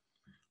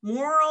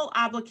 moral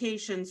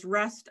obligations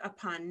rest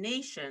upon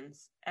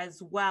nations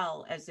as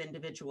well as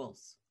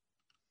individuals.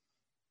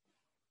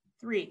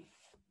 3,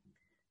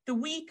 the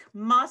weak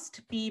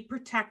must be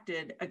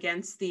protected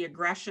against the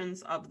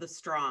aggressions of the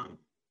strong.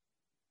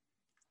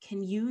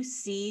 Can you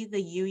see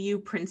the UU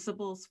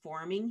principles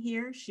forming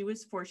here? She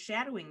was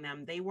foreshadowing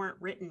them. They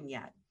weren't written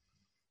yet.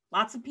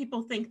 Lots of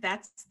people think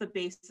that's the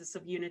basis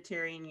of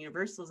Unitarian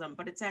Universalism,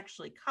 but it's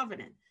actually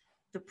covenant.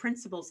 The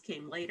principles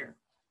came later.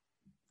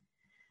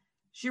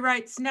 She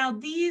writes, now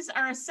these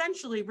are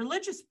essentially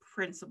religious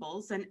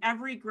principles, and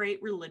every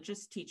great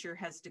religious teacher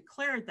has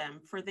declared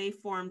them, for they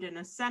formed an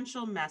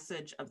essential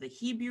message of the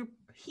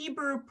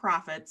Hebrew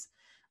prophets,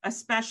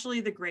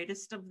 especially the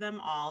greatest of them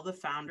all, the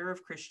founder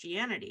of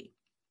Christianity.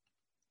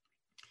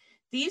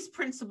 These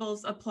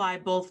principles apply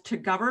both to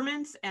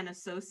governments and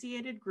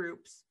associated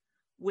groups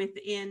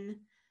within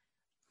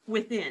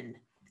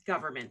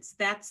governments.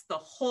 That's the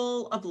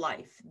whole of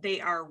life.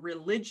 They are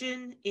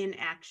religion in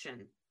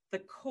action, the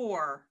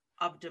core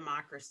of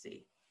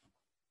democracy.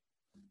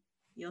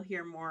 You'll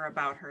hear more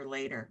about her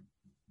later.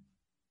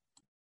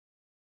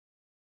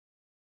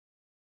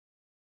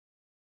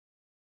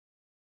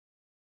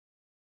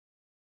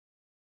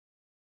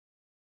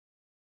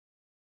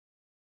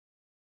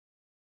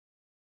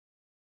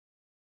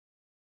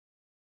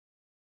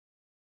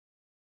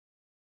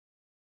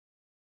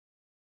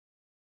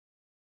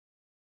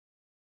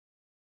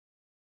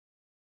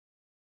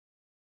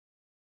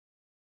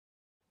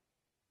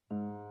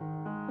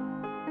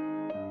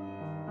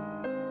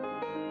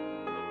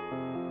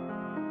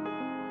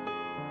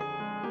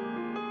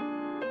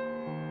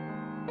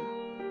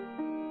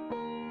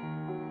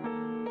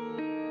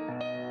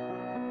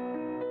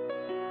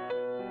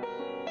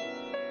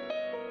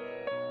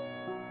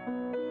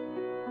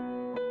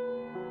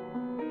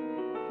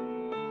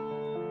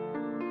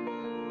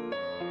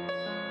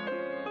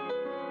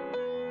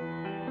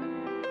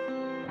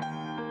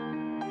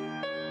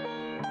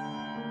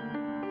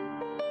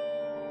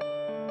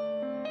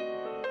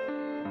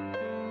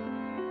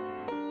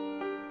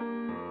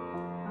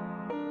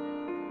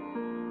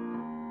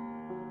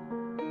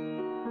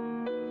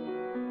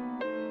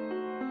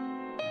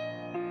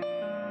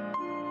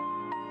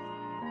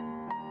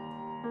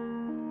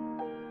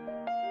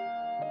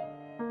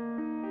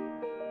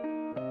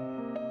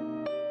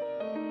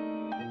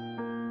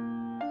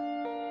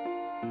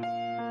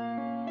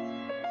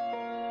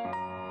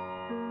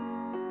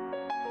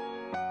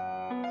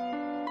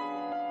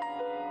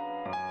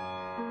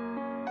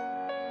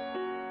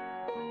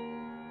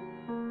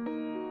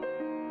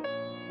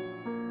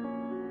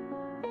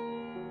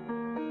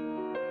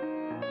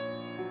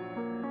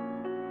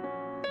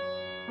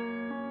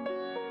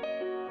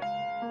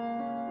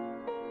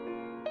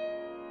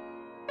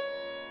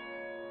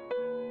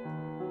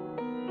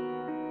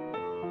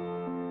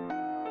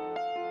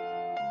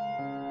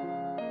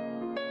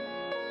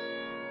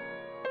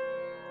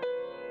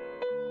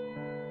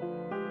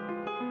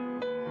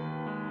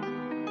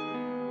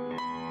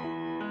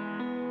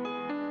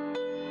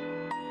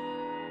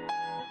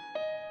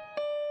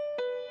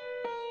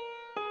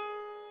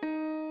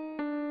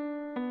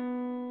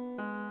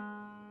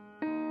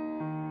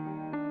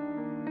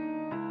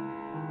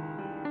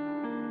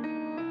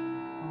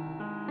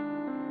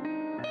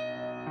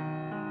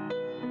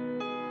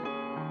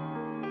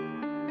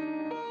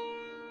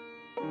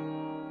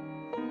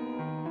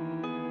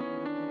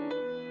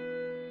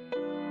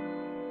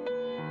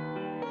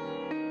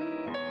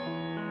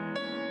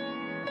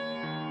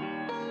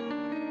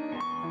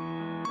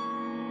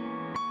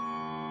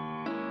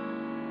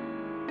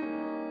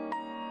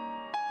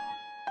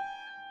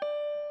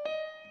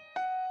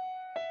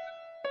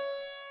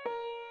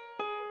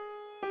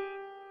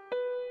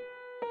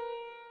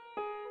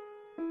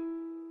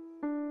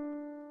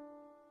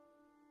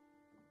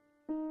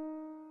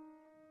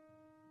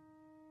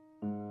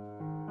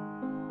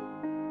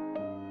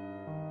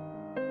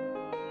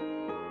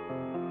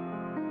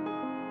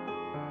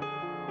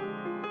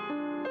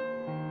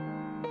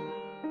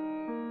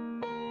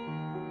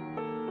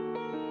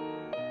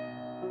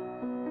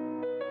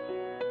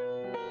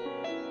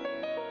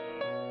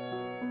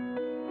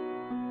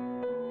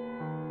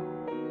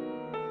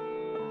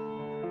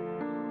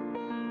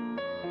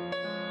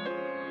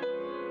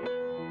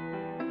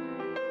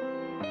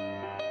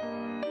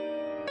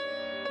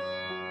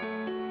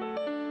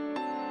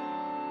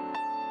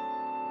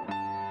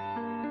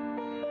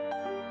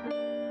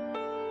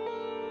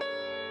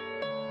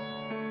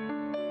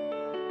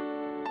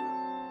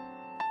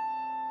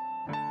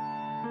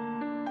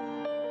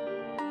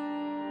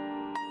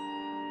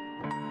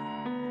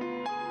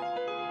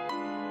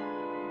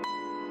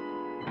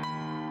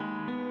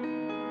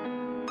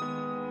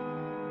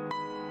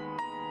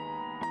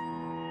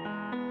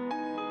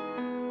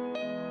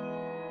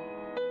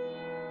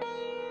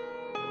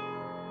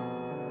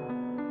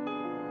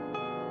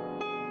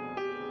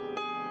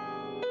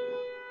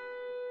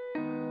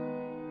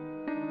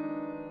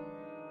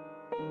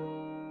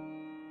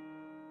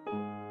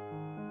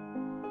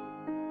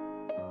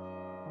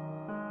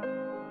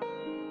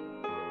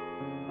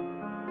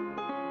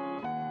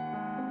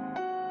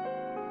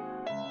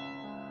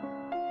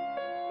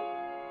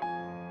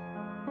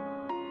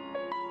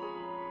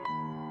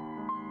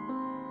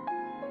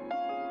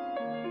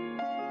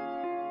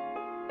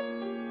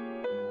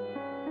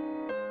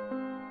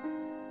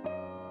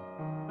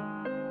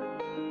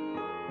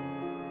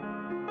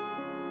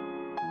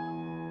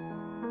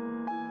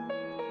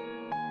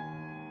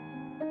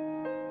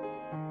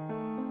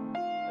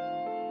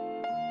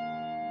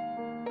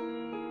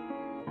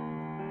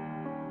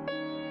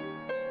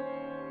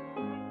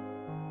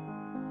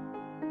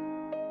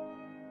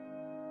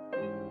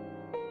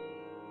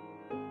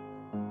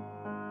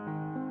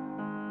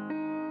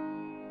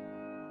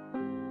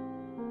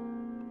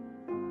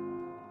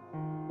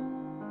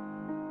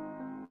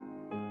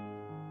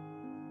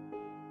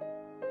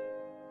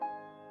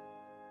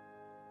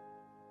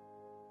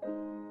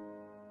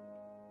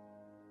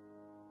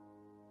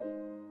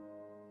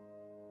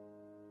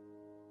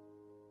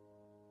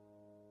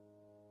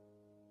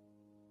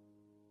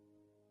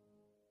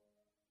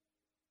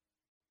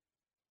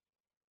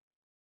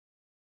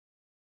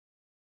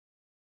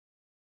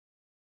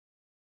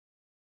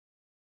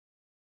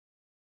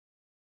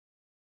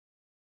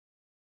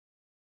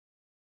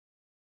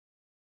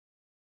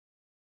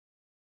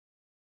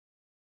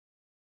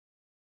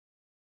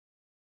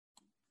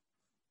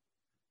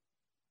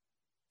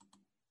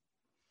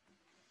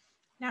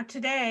 Now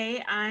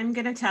today I'm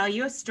going to tell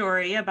you a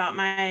story about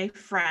my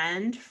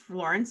friend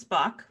Florence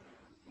Buck.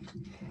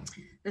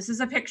 This is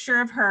a picture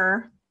of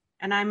her,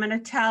 and I'm going to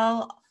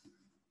tell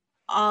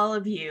all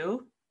of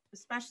you,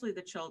 especially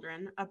the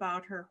children,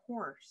 about her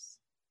horse.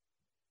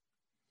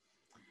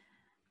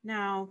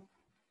 Now,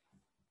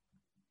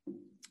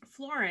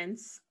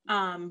 Florence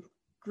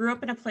grew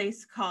up in a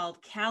place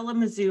called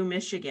Kalamazoo,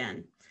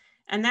 Michigan.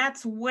 And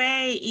that's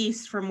way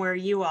east from where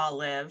you all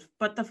live.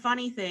 But the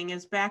funny thing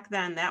is back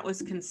then that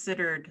was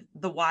considered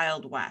the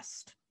Wild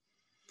West.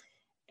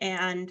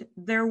 And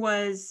there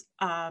was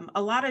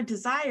a lot of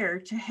desire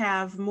to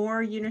have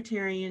more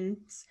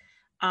Unitarians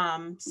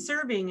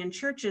serving in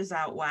churches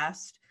out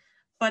west.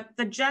 But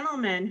the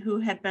gentlemen who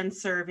had been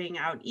serving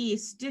out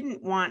east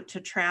didn't want to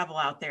travel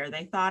out there.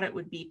 They thought it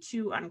would be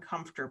too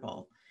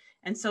uncomfortable.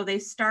 And so they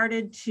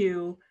started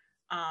to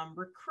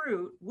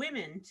recruit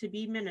women to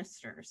be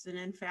ministers. And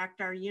in fact,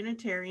 our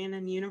Unitarian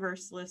and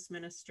Universalist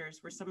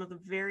ministers were some of the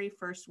very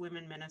first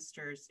women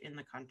ministers in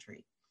the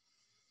country.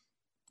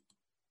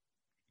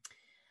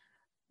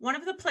 One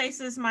of the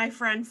places my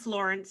friend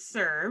Florence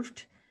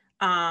served,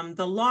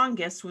 the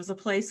longest, was a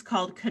place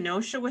called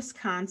Kenosha,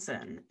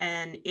 Wisconsin.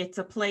 And it's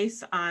a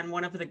place on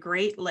one of the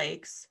Great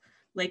Lakes,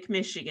 Lake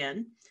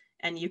Michigan.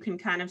 And you can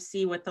kind of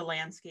see what the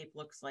landscape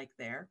looks like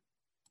there.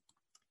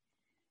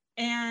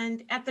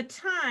 And at the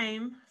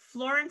time,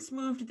 Florence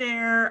moved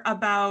there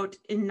about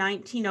in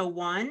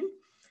 1901.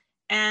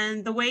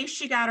 And the way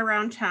she got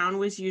around town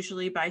was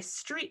usually by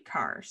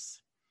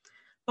streetcars.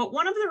 But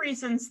one of the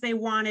reasons they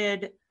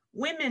wanted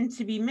women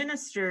to be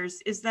ministers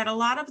is that a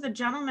lot of the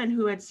gentlemen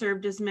who had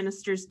served as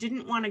ministers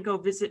didn't want to go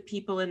visit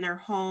people in their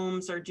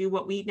homes or do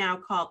what we now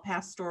call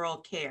pastoral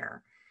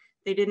care.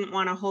 They didn't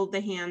want to hold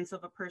the hands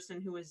of a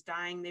person who was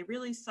dying. They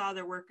really saw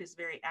their work as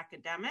very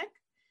academic.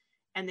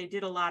 And they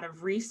did a lot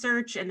of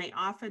research, and they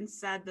often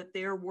said that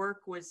their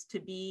work was to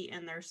be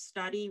in their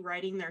study,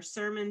 writing their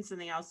sermons,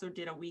 and they also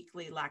did a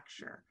weekly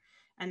lecture.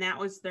 And that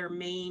was their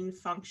main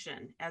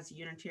function as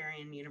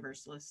Unitarian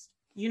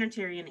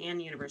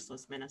and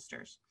Universalist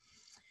ministers.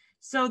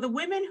 So the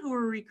women who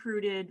were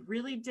recruited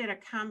really did a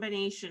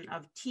combination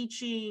of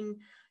teaching,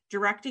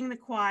 directing the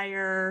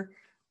choir,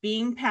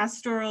 being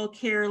pastoral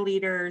care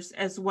leaders,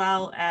 as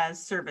well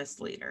as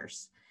service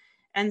leaders.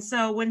 And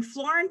so when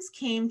Florence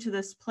came to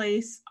this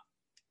place,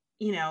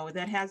 you know,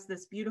 that has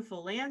this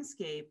beautiful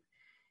landscape,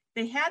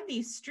 they had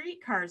these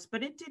streetcars,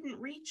 but it didn't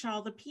reach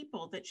all the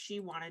people that she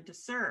wanted to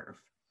serve.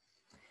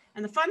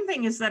 And the fun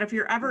thing is that if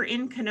you're ever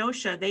in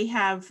Kenosha, they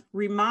have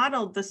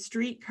remodeled the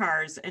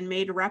streetcars and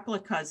made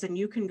replicas, and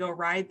you can go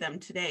ride them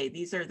today.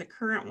 These are the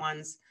current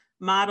ones,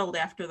 modeled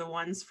after the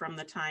ones from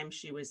the time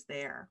she was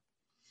there.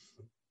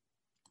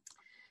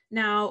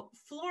 Now,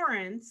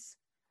 Florence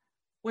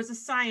was a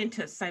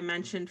scientist, I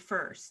mentioned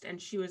first,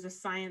 and she was a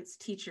science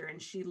teacher, and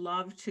she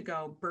loved to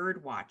go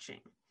bird watching.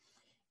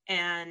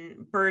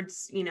 And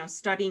birds, you know,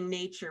 studying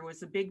nature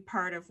was a big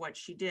part of what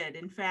she did.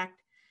 In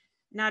fact,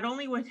 not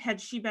only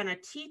had she been a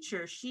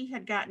teacher, she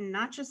had gotten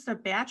not just a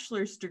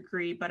bachelor's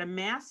degree, but a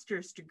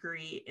master's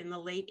degree in the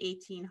late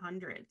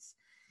 1800s.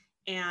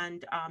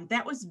 And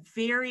that was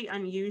very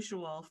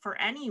unusual for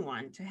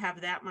anyone to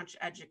have that much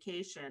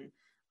education,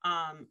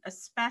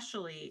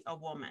 especially a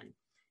woman.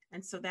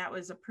 And so that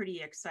was a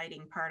pretty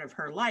exciting part of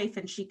her life.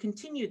 And she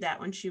continued that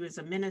when she was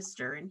a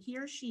minister. And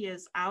here she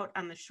is out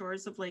on the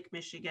shores of Lake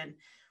Michigan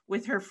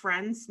with her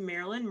friends,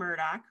 Marilyn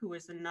Murdoch, who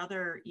was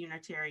another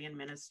Unitarian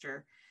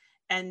minister,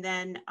 and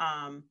then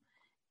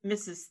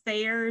Mrs.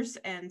 Thayers,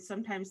 and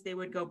sometimes they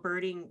would go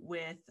birding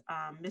with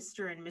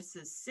Mr. and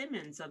Mrs.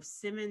 Simmons of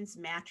Simmons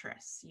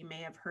Mattress. You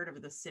may have heard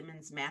of the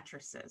Simmons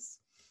mattresses.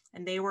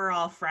 And they were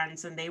all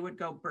friends, and they would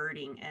go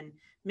birding. And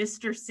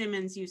Mr.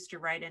 Simmons used to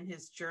write in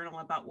his journal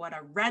about what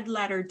a red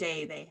letter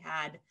day they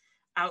had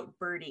out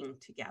birding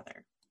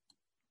together.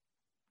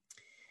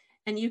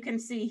 And you can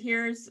see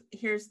here's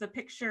the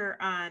picture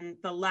on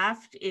the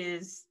left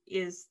is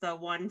the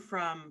one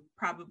from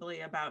probably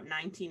about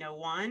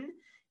 1901,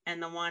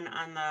 and the one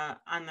on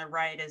the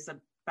right is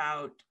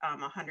about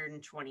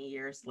 120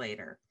 years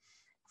later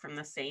from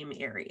the same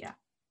area.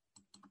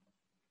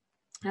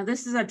 Now,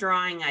 this is a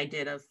drawing I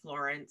did of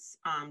Florence,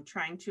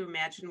 trying to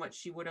imagine what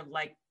she would have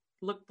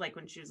looked like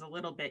when she was a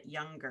little bit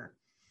younger.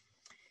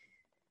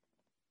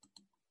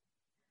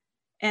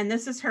 And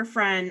this is her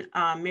friend,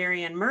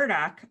 Marian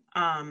Murdoch,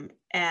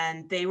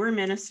 and they were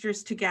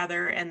ministers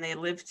together, and they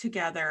lived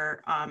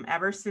together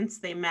ever since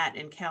they met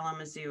in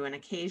Kalamazoo, and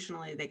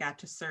occasionally they got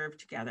to serve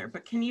together.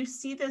 But can you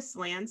see this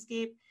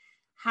landscape?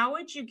 How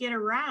would you get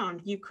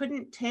around? You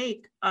couldn't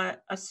take a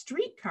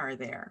streetcar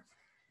there.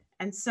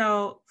 And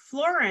so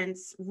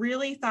Florence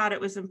really thought it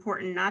was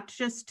important not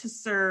just to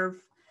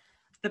serve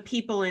the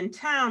people in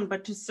town,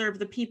 but to serve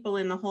the people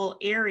in the whole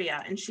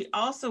area. And she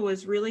also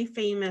was really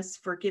famous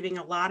for giving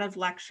a lot of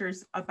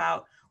lectures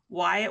about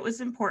why it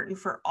was important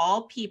for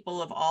all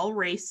people of all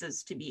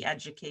races to be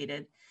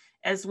educated,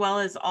 as well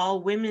as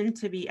all women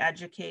to be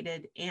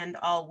educated and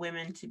all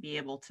women to be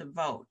able to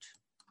vote.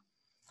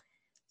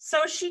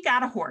 So she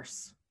got a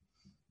horse,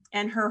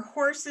 and her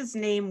horse's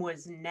name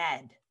was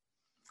Ned.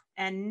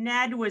 and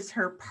Ned was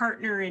her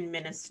partner in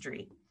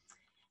ministry.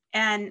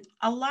 And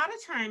a lot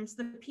of times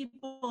the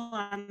people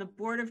on the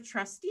board of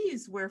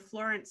trustees where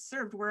Florence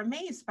served were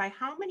amazed by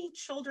how many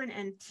children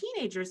and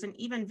teenagers and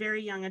even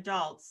very young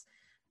adults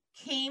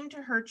came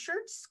to her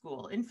church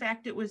school. In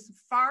fact, it was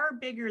far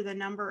bigger the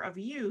number of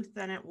youth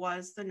than it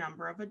was the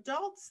number of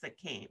adults that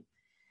came.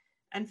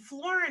 And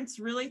Florence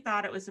really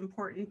thought it was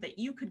important that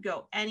you could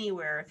go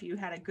anywhere if you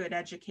had a good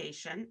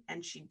education.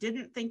 And she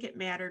didn't think it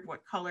mattered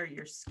what color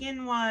your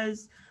skin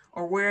was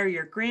or where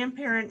your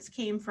grandparents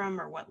came from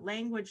or what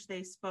language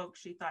they spoke.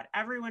 She thought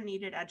everyone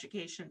needed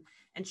education,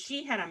 and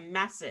she had a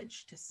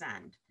message to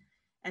send.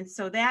 And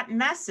so that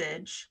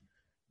message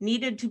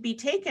needed to be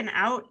taken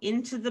out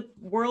into the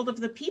world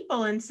of the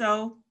people. And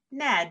so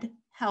Ned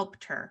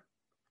helped her.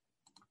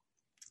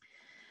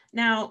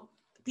 Now,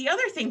 the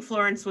other thing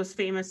Florence was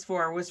famous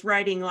for was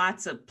writing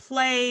lots of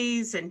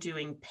plays and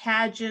doing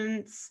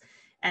pageants,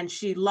 and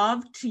she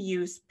loved to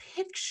use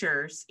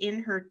pictures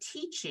in her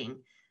teaching.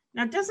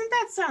 Now, doesn't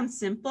that sound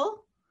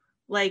simple?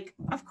 Like,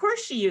 of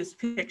course she used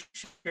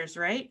pictures,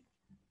 right?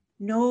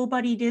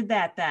 Nobody did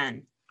that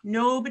then.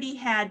 Nobody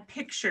had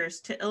pictures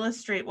to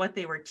illustrate what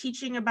they were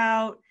teaching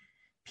about.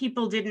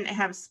 People didn't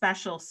have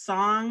special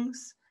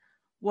songs.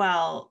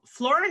 Well,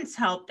 Florence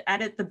helped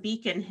edit the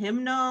Beacon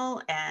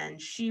hymnal,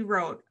 and she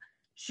wrote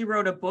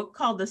a book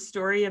called The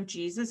Story of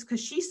Jesus,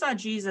 because she saw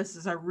Jesus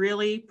as a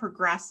really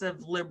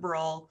progressive,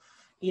 liberal,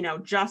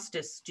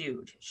 justice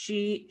dude.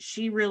 She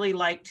really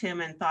liked him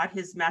and thought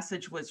his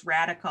message was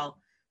radical.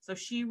 So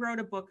she wrote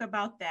a book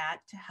about that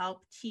to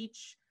help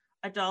teach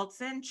adults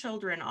and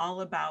children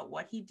all about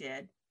what he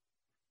did.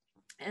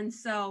 And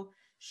so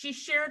she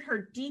shared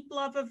her deep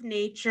love of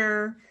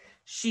nature.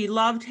 She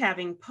loved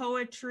having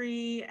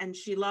poetry, and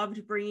she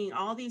loved bringing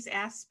all these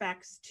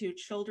aspects to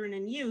children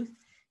and youth.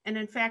 And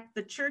in fact,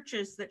 the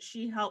churches that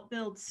she helped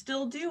build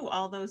still do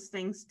all those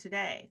things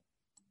today.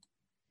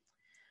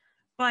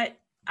 But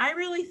I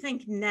really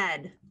think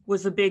Ned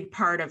was a big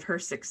part of her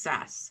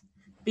success,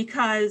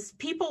 because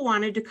people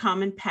wanted to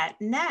come and pet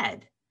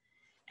Ned.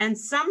 And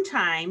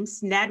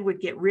sometimes Ned would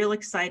get real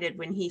excited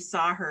when he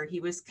saw her. He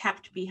was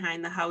kept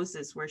behind the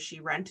houses where she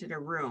rented a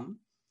room,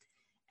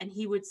 and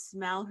he would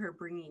smell her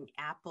bringing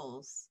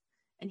apples,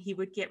 and he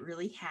would get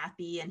really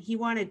happy, and he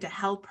wanted to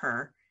help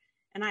her.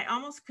 And I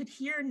almost could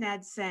hear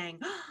Ned saying,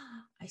 "Oh,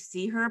 I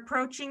see her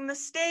approaching the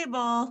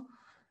stable.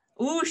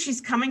 Ooh, she's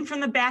coming from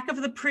the back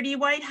of the pretty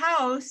white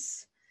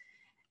house."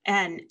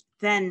 And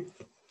then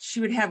she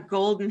would have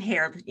golden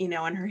hair,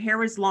 and her hair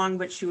was long,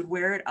 but she would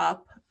wear it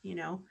up,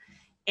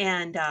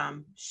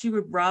 and she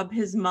would rub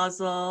his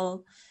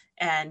muzzle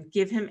and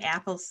give him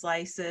apple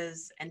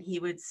slices. And he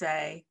would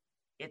say,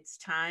 "It's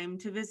time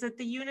to visit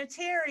the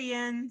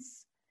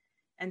Unitarians."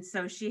 And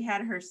so she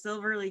had her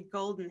silverly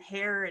golden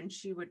hair, and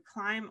she would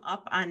climb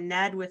up on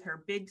Ned with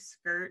her big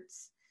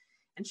skirts,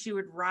 and she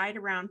would ride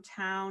around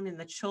town, and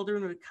the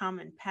children would come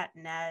and pet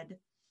Ned.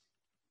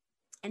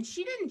 And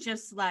she didn't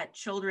just let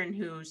children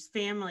whose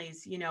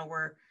families,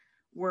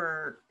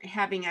 were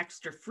having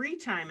extra free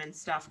time and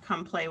stuff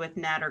come play with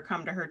Ned or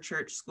come to her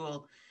church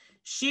school.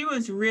 She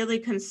was really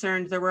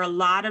concerned. There were a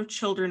lot of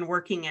children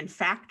working in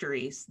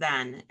factories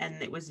then,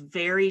 and it was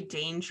very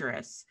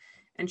dangerous.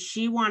 And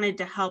she wanted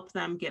to help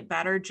them get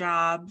better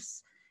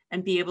jobs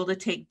and be able to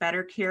take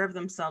better care of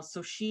themselves.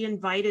 So she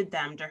invited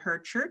them to her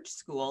church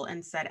school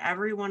and said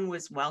everyone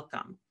was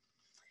welcome.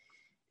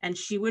 And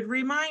she would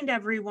remind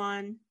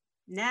everyone,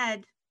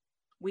 "Ned,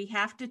 we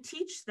have to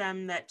teach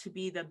them that to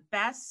be the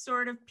best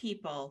sort of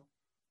people,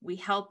 we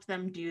help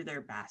them do their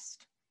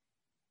best."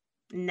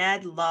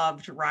 Ned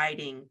loved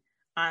riding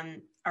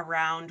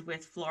around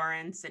with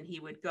Florence, and he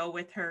would go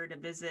with her to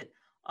visit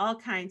all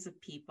kinds of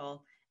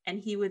people. And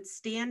he would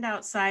stand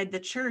outside the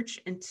church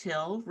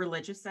until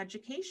religious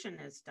education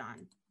is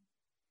done.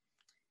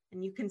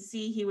 And you can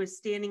see he was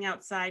standing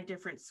outside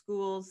different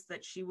schools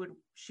that she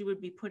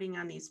would be putting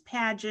on these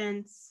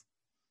pageants.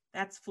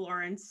 That's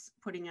Florence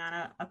putting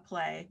on a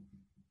play.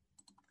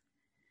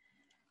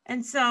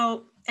 And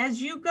so as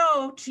you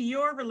go to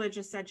your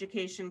religious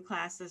education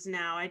classes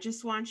now, I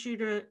just want you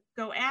to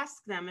go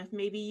ask them if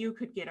maybe you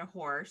could get a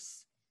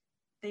horse.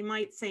 They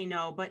might say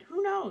no, but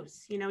who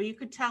knows? You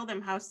could tell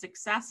them how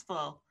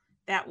successful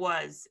that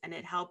was, and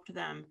it helped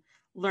them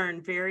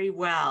learn very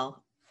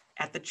well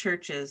at the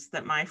churches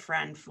that my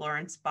friend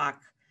Florence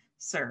Buck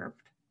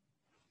served.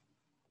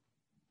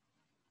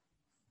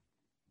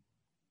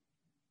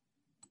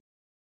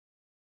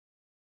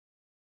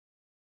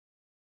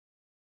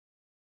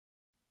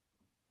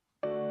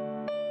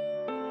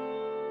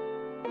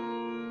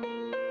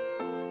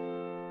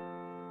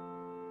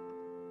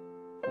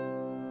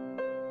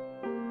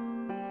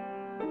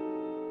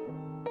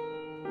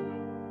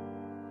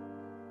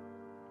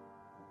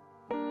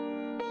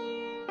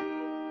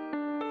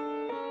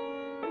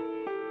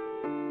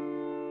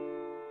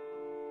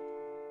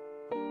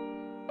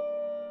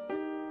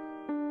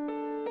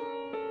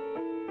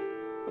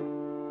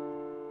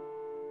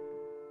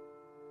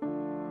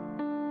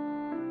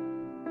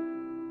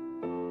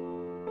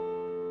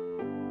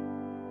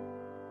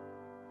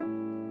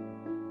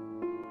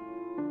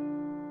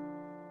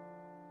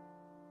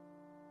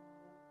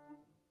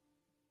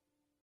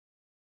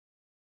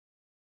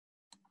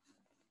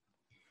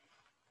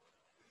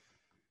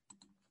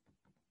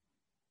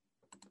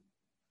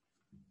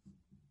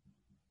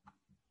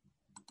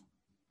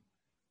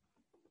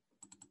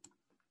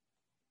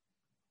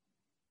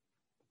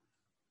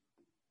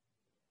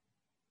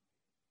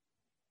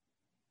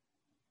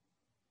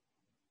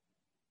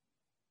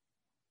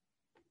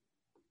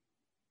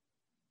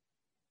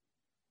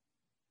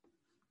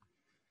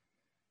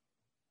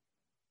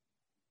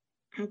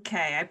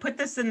 Okay, I put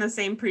this in the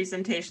same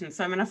presentation,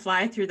 so I'm going to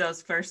fly through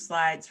those first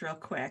slides real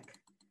quick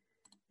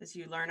as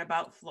you learn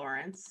about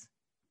Florence.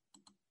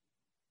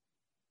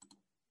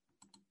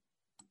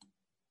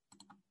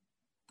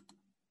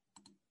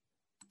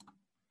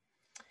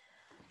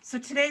 So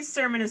today's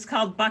sermon is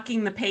called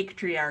Bucking the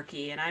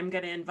Patriarchy, and I'm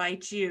going to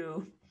invite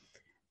you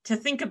to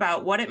think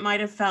about what it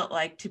might have felt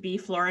like to be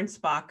Florence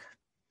Buck.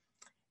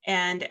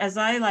 And as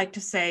I like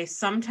to say,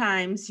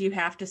 sometimes you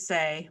have to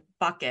say,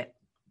 buck it.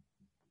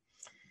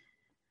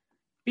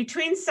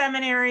 Between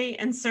seminary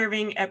and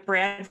serving at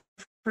Bradford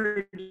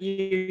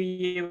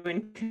UU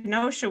in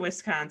Kenosha,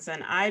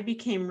 Wisconsin, I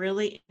became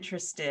really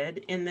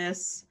interested in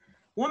this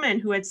woman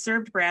who had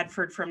served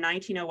Bradford from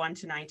 1901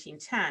 to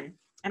 1910.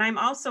 And I'm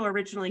also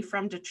originally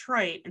from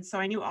Detroit, and so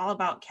I knew all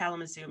about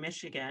Kalamazoo,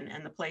 Michigan,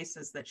 and the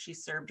places that she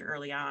served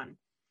early on.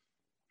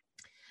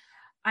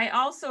 I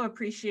also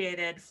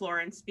appreciated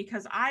Florence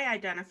because I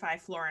identify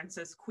Florence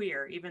as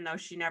queer, even though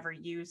she never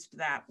used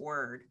that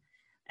word.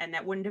 And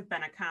that wouldn't have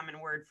been a common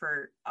word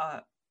for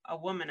a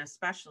woman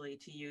especially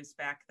to use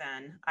back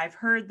then. I've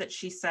heard that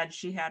she said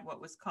she had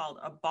what was called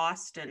a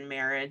Boston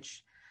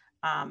marriage,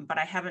 but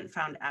I haven't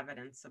found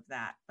evidence of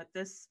that. But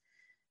this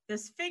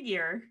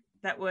figure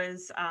that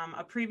was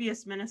a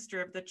previous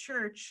minister of the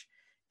church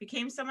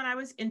became someone I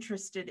was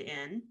interested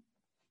in.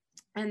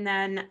 And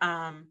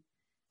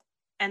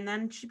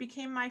then she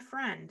became my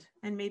friend,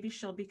 and maybe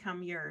she'll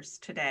become yours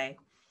today.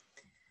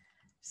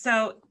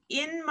 So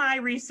in my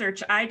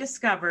research, I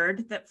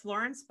discovered that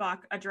Florence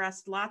Buck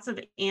addressed lots of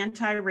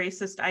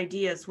anti-racist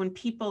ideas when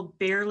people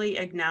barely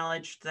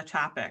acknowledged the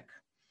topic,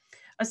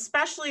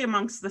 especially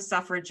amongst the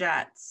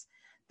suffragettes.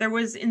 There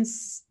was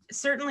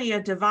certainly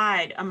a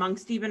divide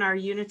amongst even our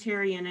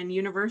Unitarian and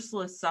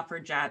Universalist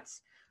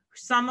suffragettes,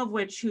 some of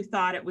which who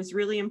thought it was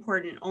really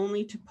important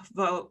only to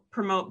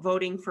promote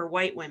voting for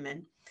white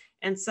women,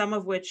 and some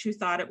of which who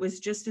thought it was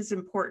just as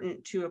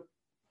important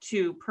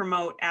to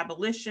promote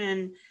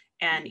abolition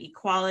and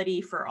equality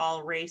for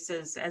all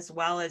races, as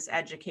well as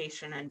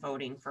education and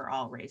voting for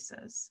all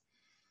races.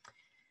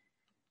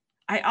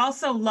 I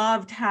also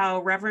loved how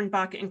Reverend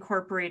Buck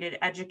incorporated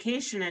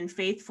education and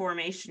faith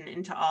formation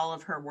into all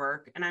of her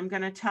work, and I'm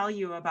going to tell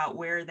you about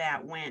where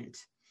that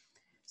went.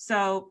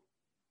 So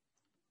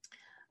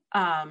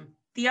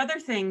the other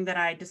thing that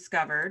I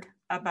discovered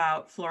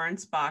about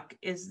Florence Buck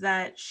is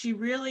that she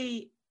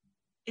really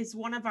is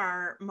one of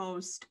our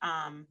most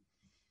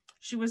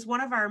she was one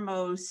of our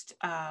most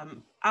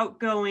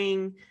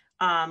outgoing,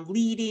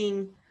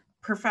 leading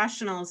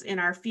professionals in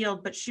our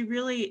field, but she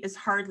really is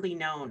hardly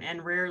known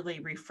and rarely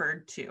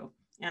referred to.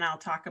 And I'll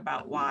talk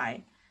about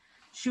why.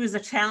 She was a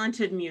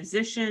talented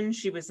musician.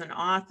 She was an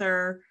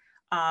author.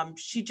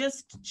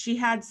 She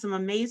had some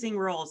amazing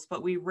roles,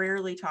 but we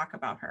rarely talk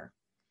about her.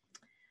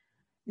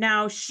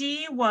 Now,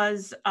 she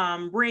was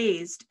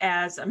raised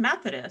as a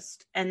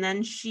Methodist, and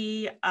then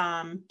she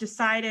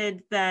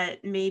decided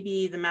that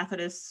maybe the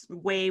Methodist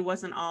way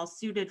wasn't all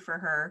suited for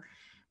her,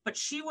 but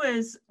she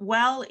was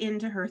well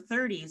into her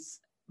 30s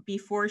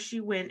before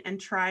she went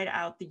and tried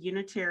out the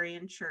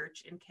Unitarian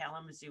Church in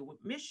Kalamazoo,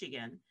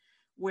 Michigan,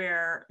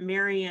 where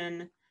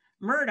Marian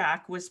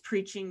Murdoch was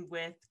preaching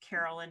with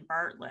Carolyn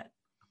Bartlett.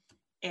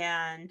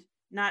 And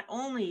not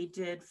only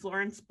did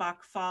Florence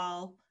Buck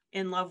fall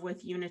in love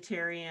with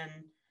Unitarian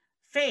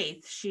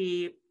faith,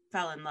 she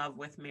fell in love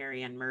with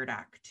Marian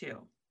Murdoch too.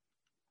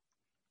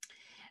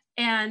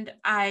 And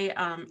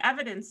I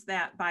evidenced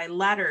that by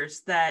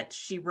letters that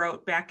she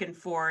wrote back and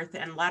forth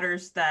and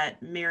letters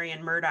that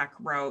Marian Murdoch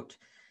wrote.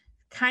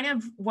 Kind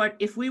of what,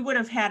 if we would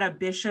have had a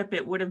bishop,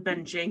 it would have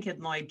been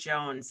Jenkins Lloyd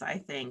Jones, I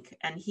think.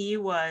 And he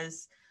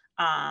was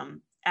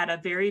at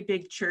a very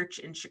big church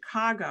in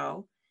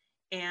Chicago,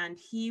 and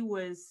he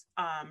was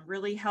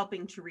really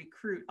helping to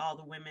recruit all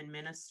the women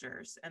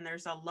ministers. And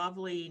there's a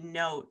lovely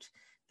note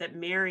that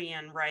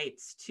Marian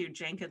writes to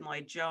Jenkins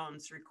Lloyd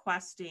Jones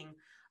requesting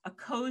a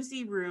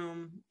cozy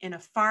room in a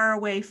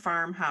faraway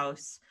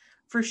farmhouse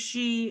for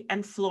she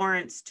and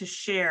Florence to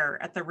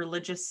share at the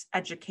Religious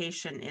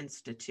Education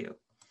Institute.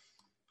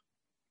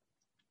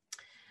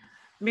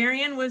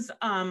 Marian was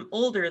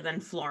older than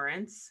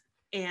Florence,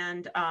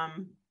 and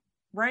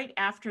right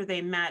after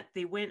they met,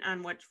 they went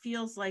on what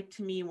feels like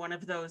to me one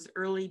of those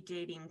early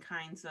dating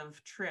kinds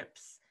of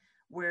trips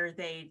where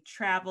they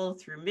travel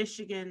through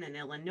Michigan and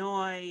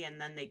Illinois, and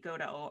then they go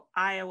to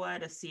Iowa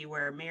to see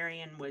where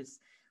Marian was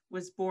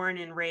born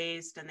and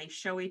raised, and they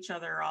show each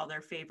other all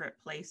their favorite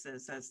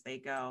places as they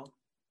go.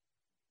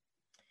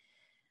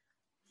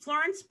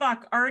 Florence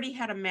Buck already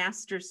had a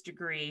master's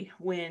degree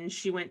when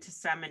she went to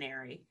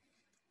seminary.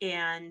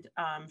 And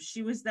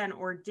she was then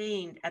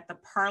ordained at the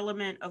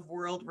Parliament of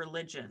World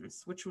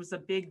Religions, which was a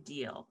big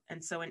deal.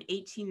 And so in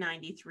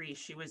 1893,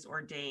 she was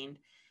ordained.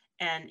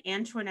 And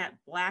Antoinette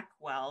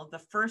Blackwell, the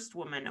first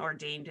woman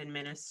ordained in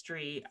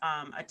ministry,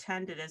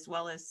 attended, as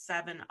well as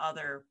 7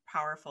 other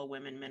powerful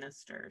women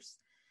ministers.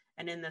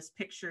 And in this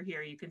picture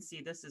here, you can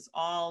see this is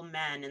all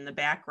men in the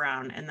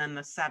background, and then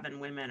the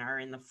 7 women are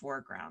in the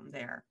foreground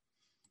there.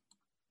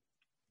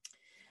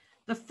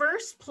 The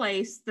first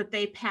place that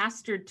they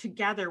pastored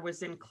together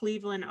was in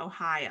Cleveland,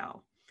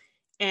 Ohio,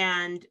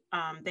 and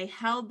they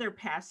held their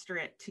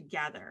pastorate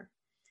together.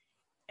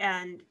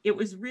 And it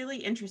was really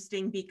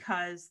interesting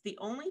because the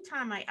only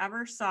time I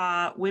ever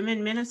saw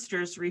women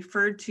ministers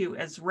referred to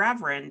as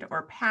reverend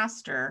or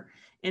pastor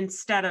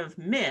instead of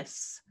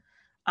miss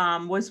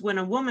was when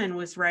a woman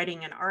was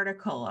writing an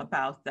article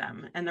about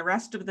them. And the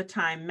rest of the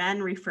time,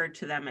 men referred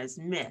to them as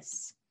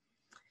miss.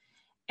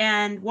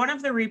 And one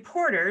of the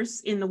reporters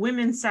in the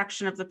women's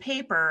section of the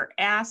paper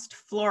asked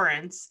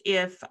Florence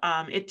if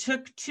it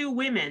took two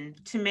women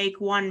to make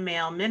one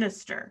male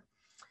minister.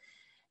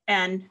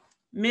 And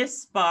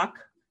Miss Buck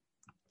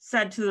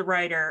said to the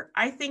writer,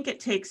 "I think it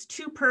takes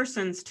two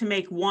persons to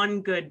make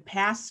one good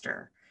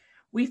pastor.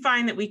 We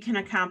find that we can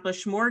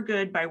accomplish more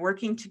good by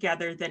working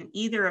together than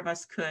either of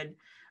us could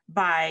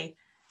by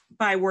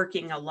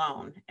working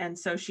alone." And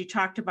so she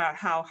talked about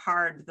how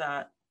hard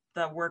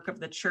the work of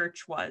the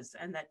church was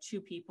and that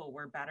two people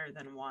were better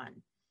than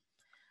one.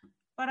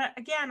 But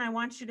again, I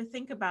want you to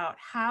think about,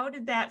 how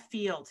did that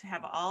feel to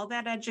have all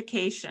that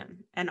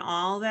education and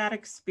all that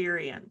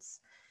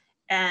experience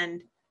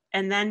and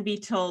then be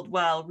told,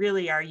 well,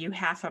 really, are you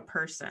half a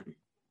person?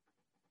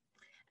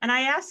 And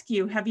I ask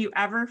you, have you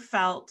ever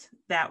felt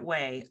that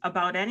way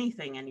about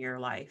anything in your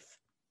life?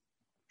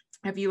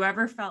 Have you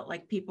ever felt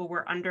like people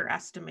were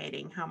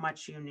underestimating how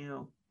much you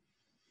knew?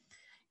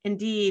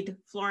 Indeed,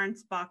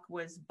 Florence Buck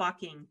was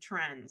bucking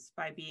trends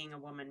by being a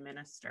woman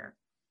minister.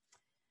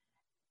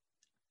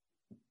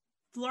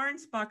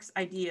 Florence Buck's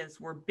ideas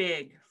were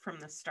big from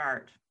the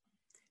start.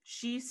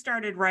 She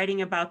started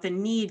writing about the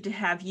need to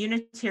have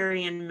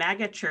Unitarian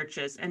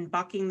megachurches and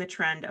bucking the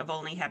trend of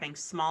only having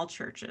small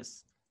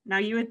churches. Now,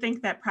 you would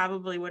think that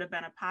probably would have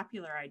been a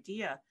popular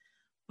idea,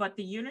 but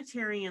the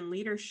Unitarian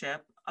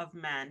leadership of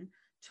men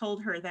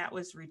told her that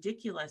was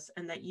ridiculous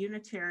and that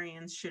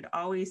Unitarians should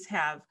always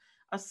have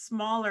a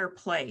smaller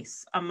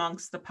place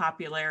amongst the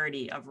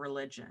popularity of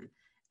religion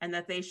and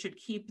that they should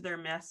keep their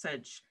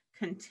message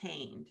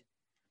contained.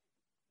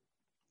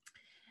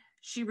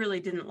 She really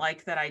didn't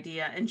like that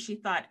idea, and she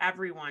thought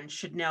everyone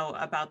should know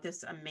about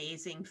this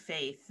amazing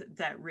faith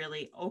that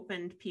really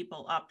opened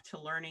people up to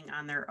learning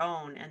on their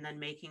own and then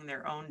making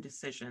their own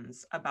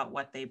decisions about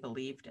what they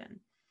believed in,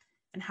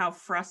 and how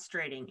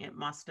frustrating it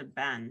must have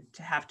been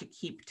to have to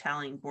keep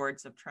telling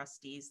boards of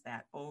trustees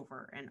that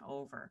over and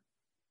over.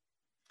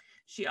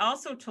 She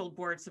also told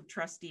boards of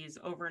trustees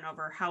over and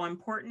over how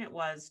important it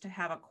was to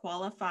have a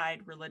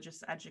qualified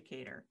religious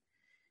educator.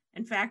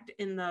 In fact,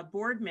 in the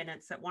board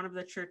minutes at one of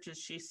the churches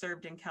she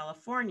served in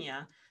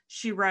California,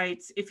 she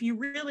writes, "If you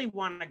really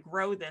want to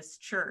grow this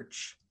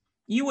church,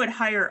 you would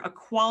hire a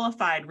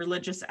qualified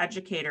religious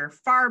educator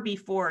far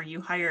before you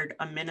hired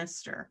a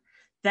minister.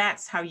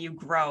 That's how you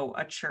grow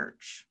a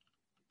church."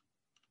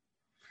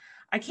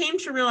 I came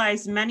to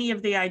realize many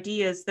of the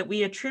ideas that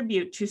we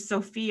attribute to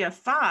Sophia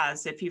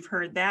Faz, if you've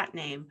heard that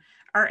name,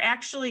 are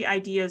actually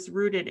ideas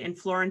rooted in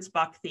Florence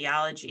Buck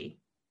theology.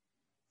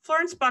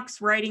 Florence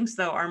Buck's writings,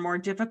 though, are more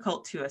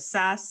difficult to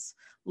assess.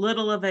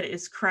 Little of it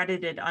is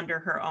credited under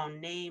her own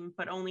name,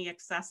 but only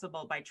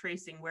accessible by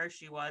tracing where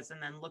she was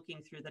and then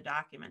looking through the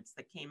documents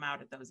that came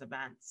out at those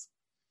events.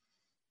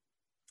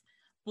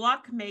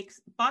 Buck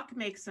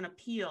makes an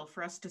appeal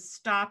for us to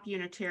stop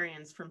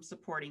Unitarians from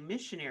supporting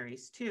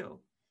missionaries, too.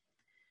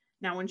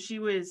 Now, when she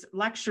was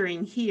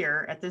lecturing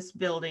here at this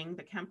building,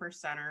 the Kemper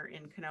Center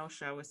in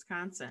Kenosha,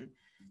 Wisconsin,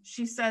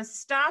 she says,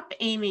 "Stop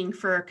aiming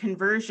for a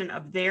conversion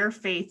of their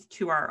faith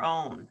to our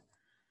own.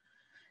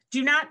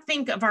 Do not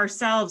think of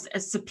ourselves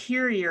as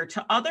superior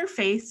to other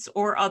faiths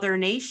or other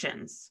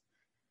nations."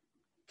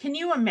 Can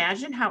you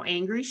imagine how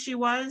angry she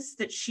was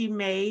that she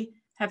may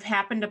have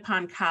happened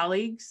upon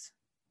colleagues,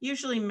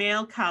 usually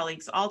male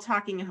colleagues, all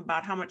talking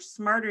about how much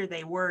smarter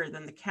they were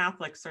than the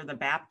Catholics or the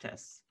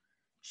Baptists?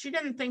 She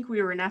didn't think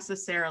we were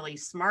necessarily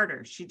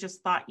smarter. She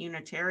just thought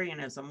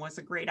Unitarianism was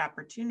a great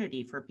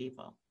opportunity for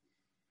people.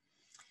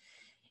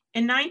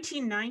 In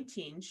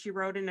 1919, she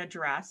wrote an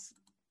address.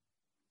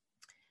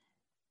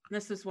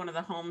 This is one of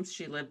the homes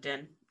she lived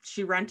in.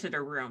 She rented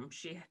a room.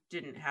 She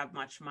didn't have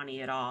much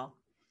money at all.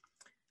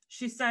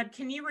 She said,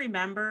 "Can you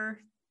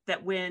remember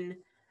that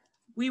when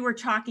we were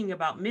talking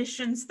about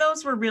missions,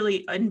 those were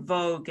really in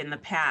vogue in the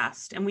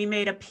past, and we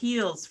made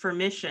appeals for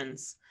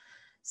missions,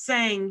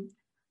 saying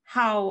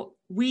how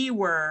we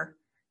were,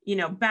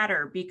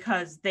 better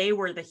because they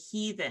were the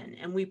heathen,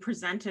 and we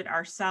presented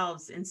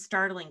ourselves in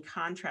startling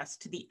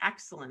contrast to the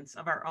excellence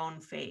of our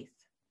own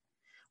faith.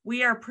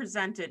 We are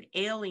presented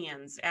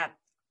aliens at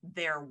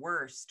their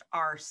worst,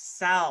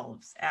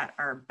 ourselves at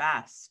our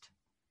best."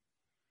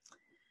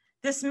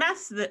 This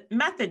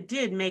method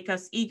did make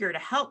us eager to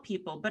help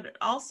people, but it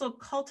also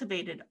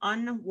cultivated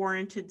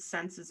unwarranted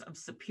senses of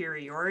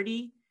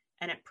superiority,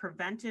 and it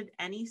prevented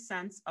any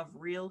sense of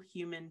real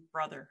human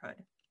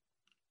brotherhood.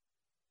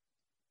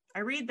 I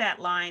read that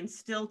line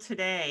still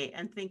today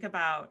and think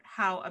about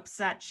how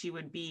upset she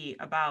would be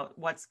about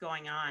what's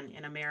going on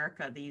in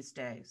America these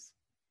days.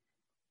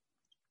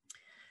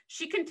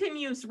 She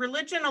continues,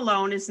 "Religion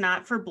alone is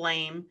not for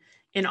blame.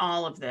 in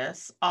all of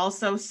this.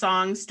 Also,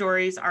 songs,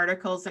 stories,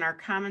 articles, and our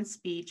common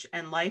speech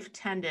and life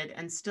tended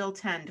and still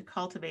tend to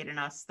cultivate in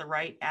us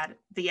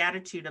the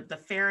attitude of the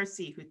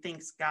Pharisee who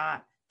thanks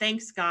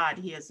God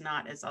he is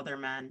not as other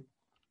men.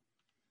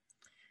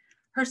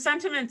 Her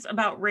sentiments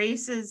about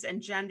races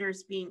and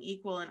genders being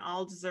equal and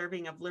all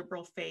deserving of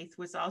liberal faith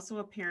was also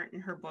apparent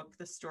in her book,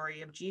 The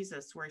Story of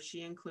Jesus, where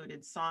she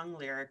included song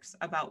lyrics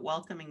about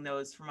welcoming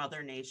those from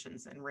other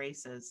nations and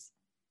races.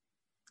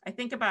 I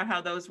think about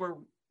how those were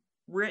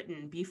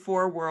written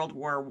before World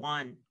War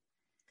I.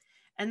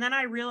 And then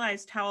I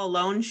realized how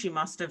alone she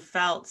must have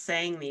felt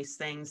saying these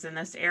things in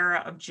this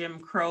era of Jim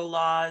Crow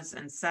laws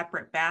and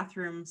separate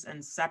bathrooms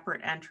and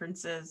separate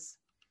entrances.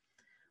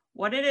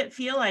 What did it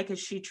feel like as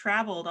she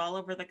traveled all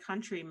over the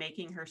country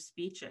making her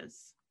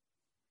speeches?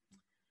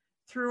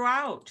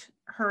 Throughout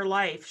her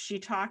life, she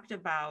talked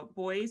about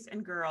boys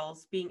and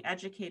girls being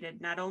educated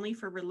not only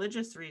for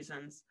religious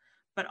reasons,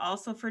 but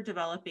also for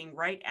developing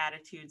right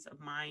attitudes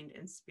of mind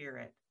and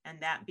spirit, and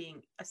that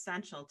being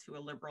essential to a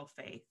liberal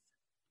faith.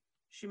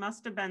 She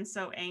must have been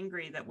so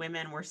angry that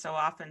women were so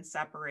often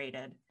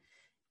separated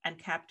and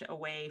kept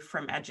away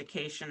from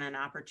education and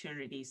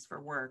opportunities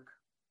for work.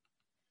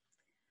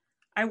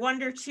 I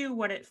wonder too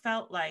what it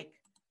felt like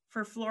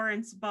for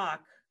Florence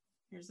Buck.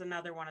 Here's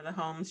another one of the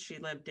homes she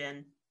lived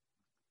in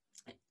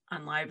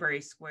on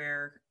Library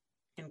Square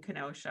in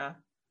Kenosha.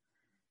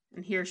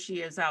 And here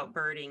she is out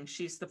birding.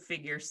 She's the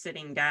figure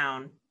sitting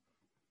down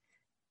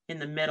in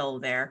the middle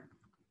there.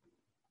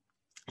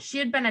 She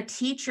had been a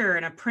teacher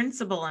and a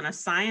principal and a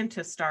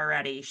scientist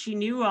already. She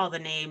knew all the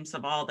names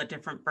of all the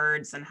different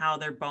birds and how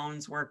their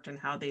bones worked and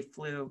how they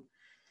flew.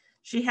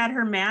 She had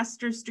her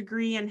master's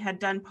degree and had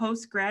done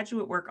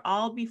postgraduate work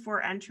all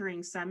before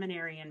entering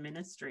seminary and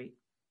ministry.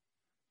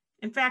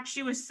 In fact,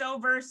 she was so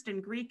versed in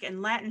Greek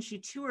and Latin, she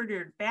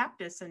tutored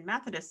Baptist and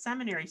Methodist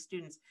seminary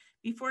students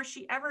before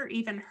she ever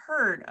even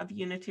heard of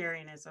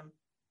Unitarianism.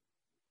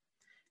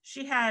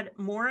 She had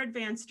more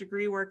advanced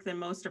degree work than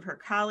most of her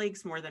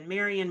colleagues, more than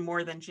Marian,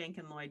 more than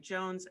Jenkins Lloyd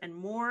Jones, and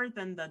more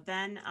than the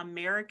then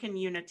American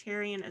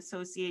Unitarian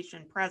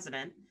Association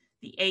president,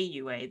 the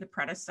AUA, the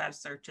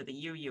predecessor to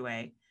the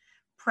UUA,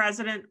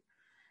 President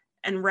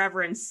and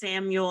Reverend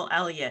Samuel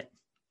Eliot.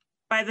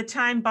 By the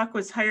time Buck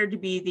was hired to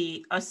be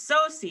the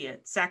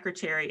Associate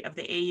Secretary of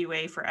the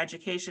AUA for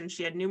Education,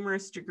 she had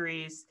numerous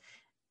degrees,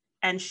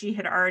 and she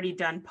had already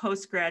done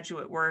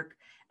postgraduate work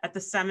at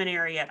the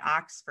seminary at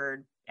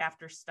Oxford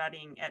after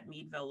studying at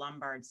Meadville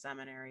Lombard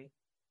Seminary.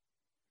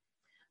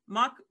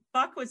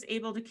 Buck was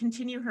able to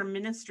continue her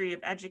ministry of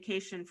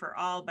education for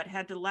all, but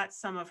had to let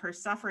some of her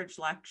suffrage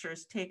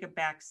lectures take a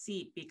back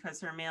seat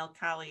because her male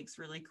colleagues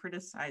really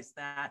criticized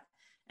that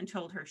and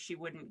told her she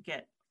wouldn't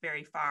get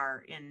very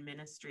far in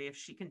ministry if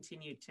she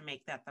continued to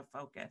make that the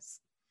focus.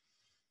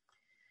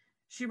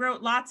 She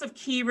wrote lots of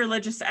key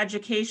religious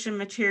education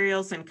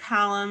materials and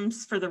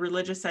columns for the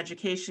religious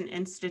education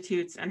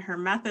institutes, and her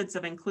methods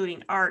of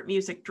including art,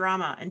 music,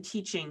 drama, and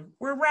teaching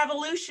were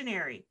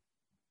revolutionary,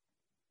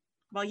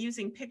 while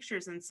using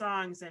pictures and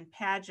songs and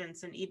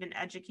pageants and even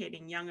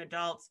educating young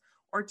adults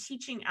or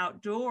teaching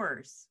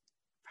outdoors.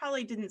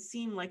 Probably didn't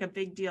seem like a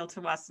big deal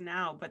to us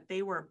now, but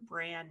they were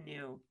brand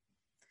new.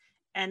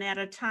 And at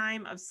a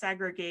time of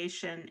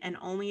segregation and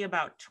only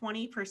about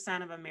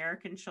 20% of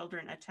American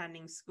children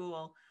attending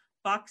school,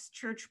 Buck's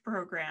church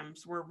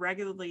programs were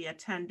regularly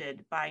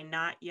attended by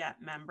not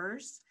yet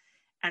members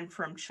and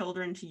from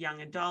children to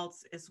young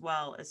adults, as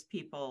well as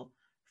people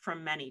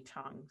from many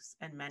tongues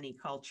and many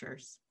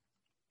cultures.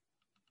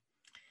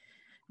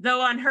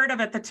 Though unheard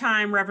of at the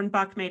time, Reverend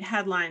Buck made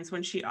headlines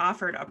when she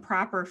offered a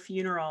proper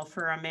funeral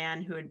for a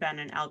man who had been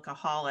an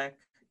alcoholic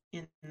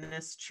in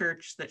this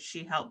church that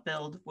she helped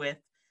build with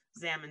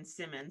Zaman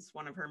Simmons,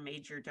 one of her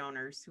major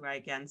donors, who I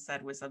again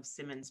said was of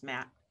Simmons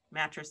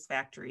Mattress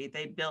Factory.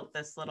 They built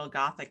this little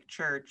Gothic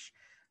church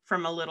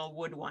from a little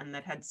wood one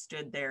that had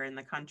stood there in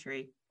the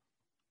country.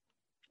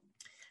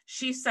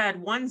 She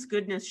said one's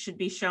goodness should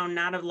be shown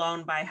not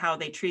alone by how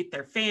they treat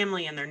their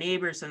family and their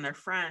neighbors and their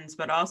friends,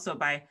 but also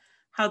by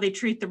how they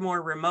treat the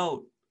more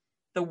remote,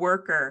 the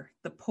worker,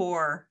 the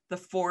poor, the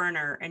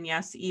foreigner, and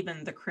yes,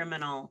 even the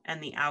criminal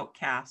and the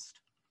outcast.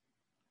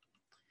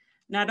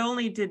 Not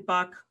only did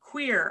Buck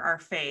queer our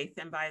faith,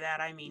 and by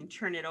that I mean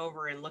turn it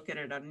over and look at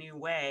it a new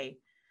way,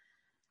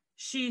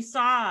 she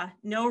saw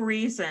no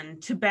reason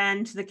to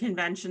bend to the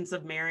conventions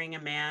of marrying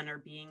a man or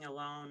being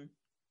alone.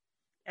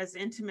 As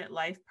intimate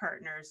life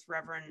partners,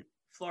 Reverend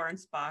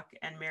Florence Buck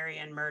and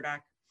Marian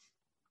Murdoch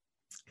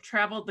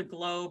traveled the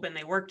globe, and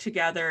they worked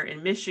together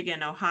in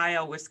Michigan,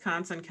 Ohio,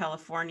 Wisconsin,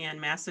 California, and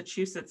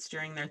Massachusetts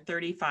during their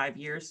 35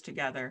 years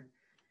together.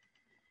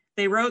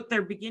 They wrote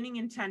their beginning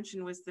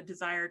intention was the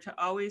desire to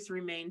always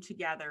remain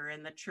together,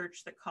 and the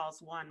church that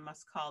calls one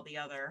must call the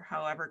other.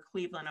 However,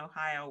 Cleveland,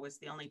 Ohio was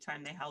the only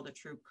time they held a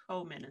true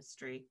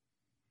co-ministry.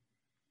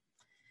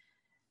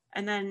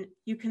 And then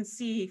you can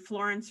see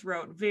Florence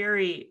wrote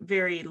very,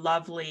 very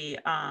lovely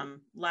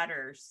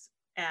letters.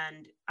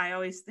 And I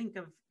always think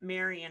of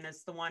Marian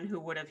as the one who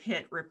would have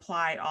hit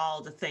reply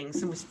all to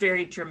things and was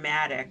very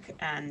dramatic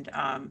and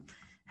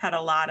had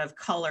a lot of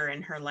color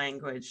in her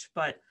language,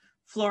 but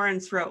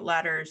Florence wrote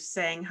letters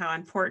saying how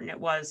important it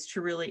was to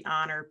really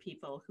honor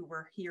people who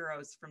were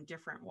heroes from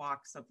different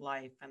walks of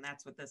life. And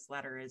that's what this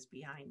letter is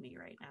behind me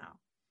right now.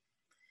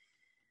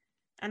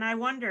 And I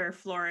wonder,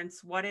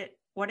 Florence, what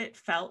it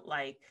felt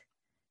like.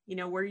 You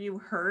know, were you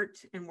hurt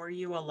and were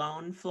you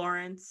alone,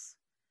 Florence?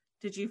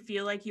 Did you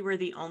feel like you were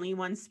the only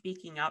one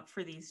speaking up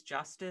for these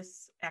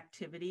justice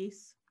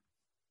activities?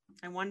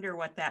 I wonder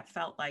what that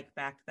felt like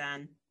back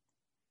then.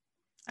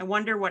 I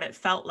wonder what it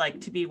felt like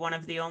to be one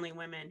of the only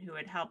women who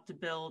had helped to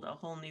build a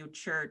whole new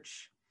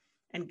church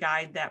and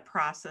guide that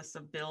process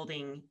of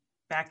building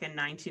back in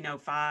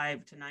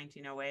 1905 to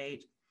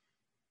 1908.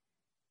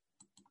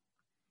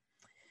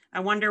 I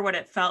wonder what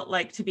it felt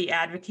like to be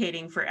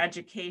advocating for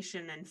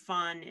education and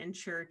fun in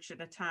church at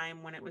a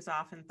time when it was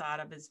often thought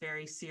of as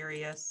very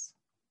serious.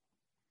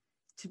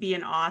 To be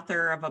an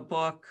author of a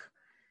book,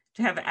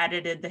 to have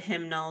edited the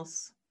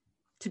hymnals,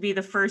 to be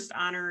the first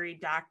honorary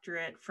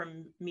doctorate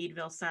from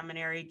Meadville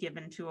Seminary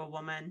given to a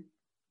woman.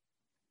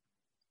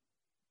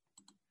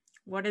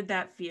 What did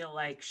that feel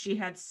like? She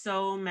had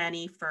so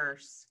many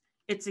firsts.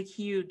 It's a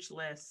huge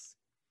list.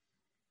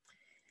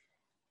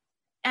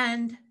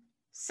 And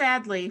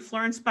sadly,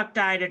 Florence Buck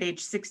died at age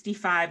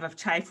 65 of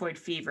typhoid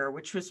fever,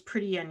 which was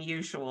pretty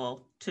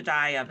unusual to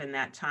die of in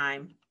that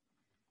time.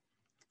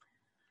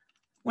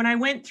 When I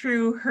went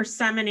through her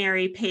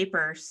seminary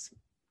papers,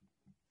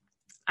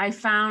 I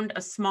found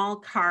a small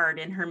card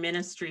in her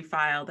ministry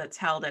file that's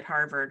held at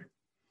Harvard.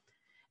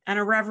 And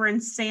a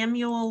Reverend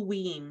Samuel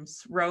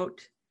Weems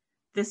wrote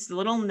this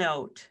little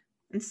note.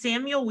 And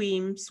Samuel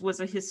Weems was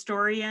a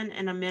historian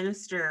and a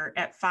minister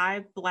at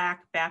 5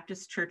 Black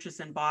Baptist churches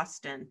in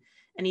Boston.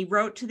 And he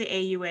wrote to the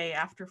AUA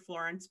after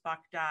Florence Buck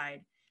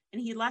died.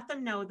 And he let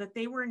them know that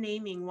they were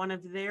naming one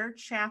of their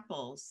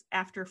chapels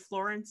after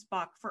Florence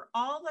Buck for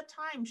all the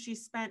time she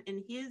spent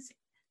in his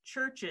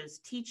churches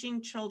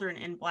teaching children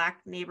in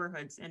Black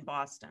neighborhoods in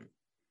Boston.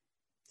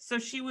 So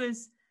she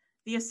was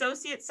the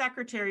associate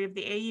secretary of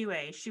the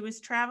AUA. She was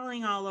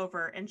traveling all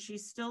over and she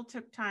still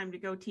took time to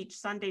go teach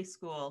Sunday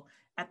school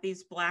at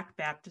these Black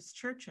Baptist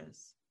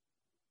churches.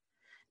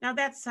 Now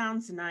that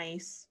sounds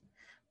nice,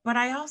 but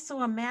I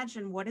also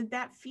imagine what did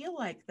that feel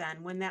like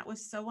then when that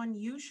was so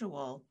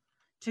unusual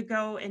to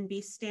go and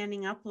be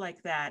standing up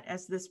like that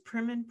as this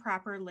prim and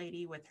proper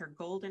lady with her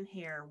golden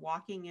hair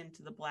walking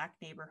into the Black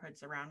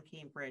neighborhoods around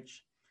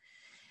Cambridge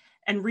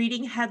and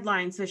reading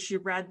headlines as she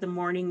read the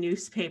morning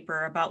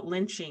newspaper about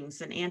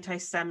lynchings and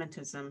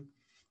anti-Semitism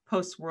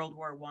post-World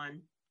War I.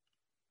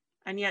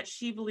 And yet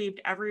she believed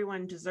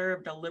everyone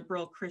deserved a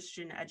liberal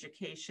Christian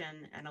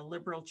education and a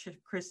liberal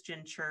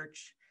Christian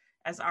church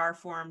as our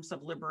forms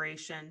of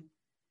liberation.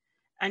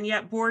 And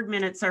yet board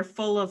minutes are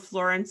full of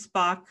Florence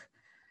Buck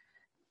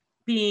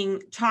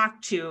being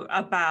talked to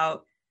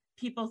about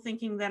people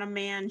thinking that a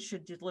man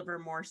should deliver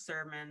more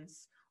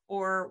sermons,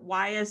 or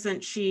why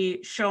isn't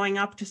she showing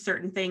up to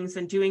certain things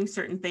and doing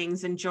certain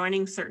things and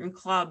joining certain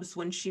clubs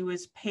when she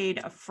was paid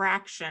a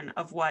fraction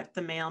of what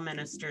the male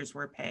ministers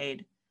were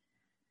paid?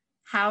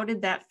 How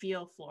did that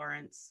feel,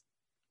 Florence?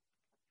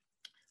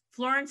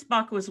 Florence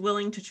Buck was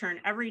willing to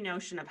turn every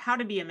notion of how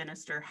to be a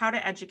minister, how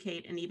to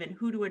educate, and even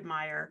who to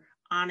admire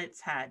on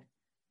its head.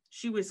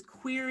 She was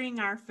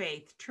queering our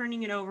faith,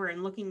 turning it over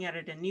and looking at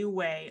it a new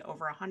way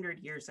over 100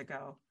 years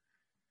ago.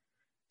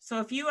 So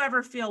if you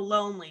ever feel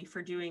lonely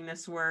for doing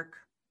this work,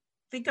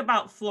 think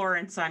about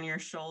Florence on your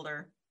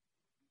shoulder.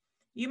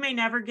 You may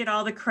never get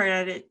all the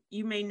credit.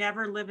 You may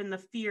never live in the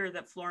fear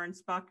that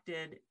Florence Buck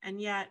did.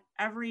 And yet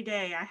every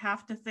day I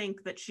have to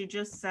think that she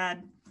just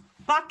said,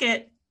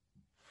 bucket.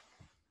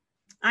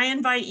 I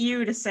invite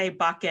you to say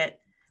bucket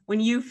when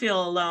you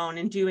feel alone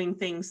and doing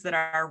things that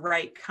are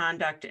right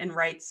conduct and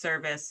right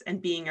service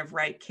and being of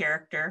right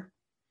character.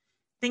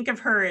 Think of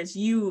her as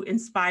you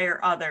inspire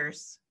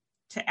others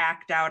to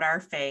act out our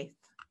faith.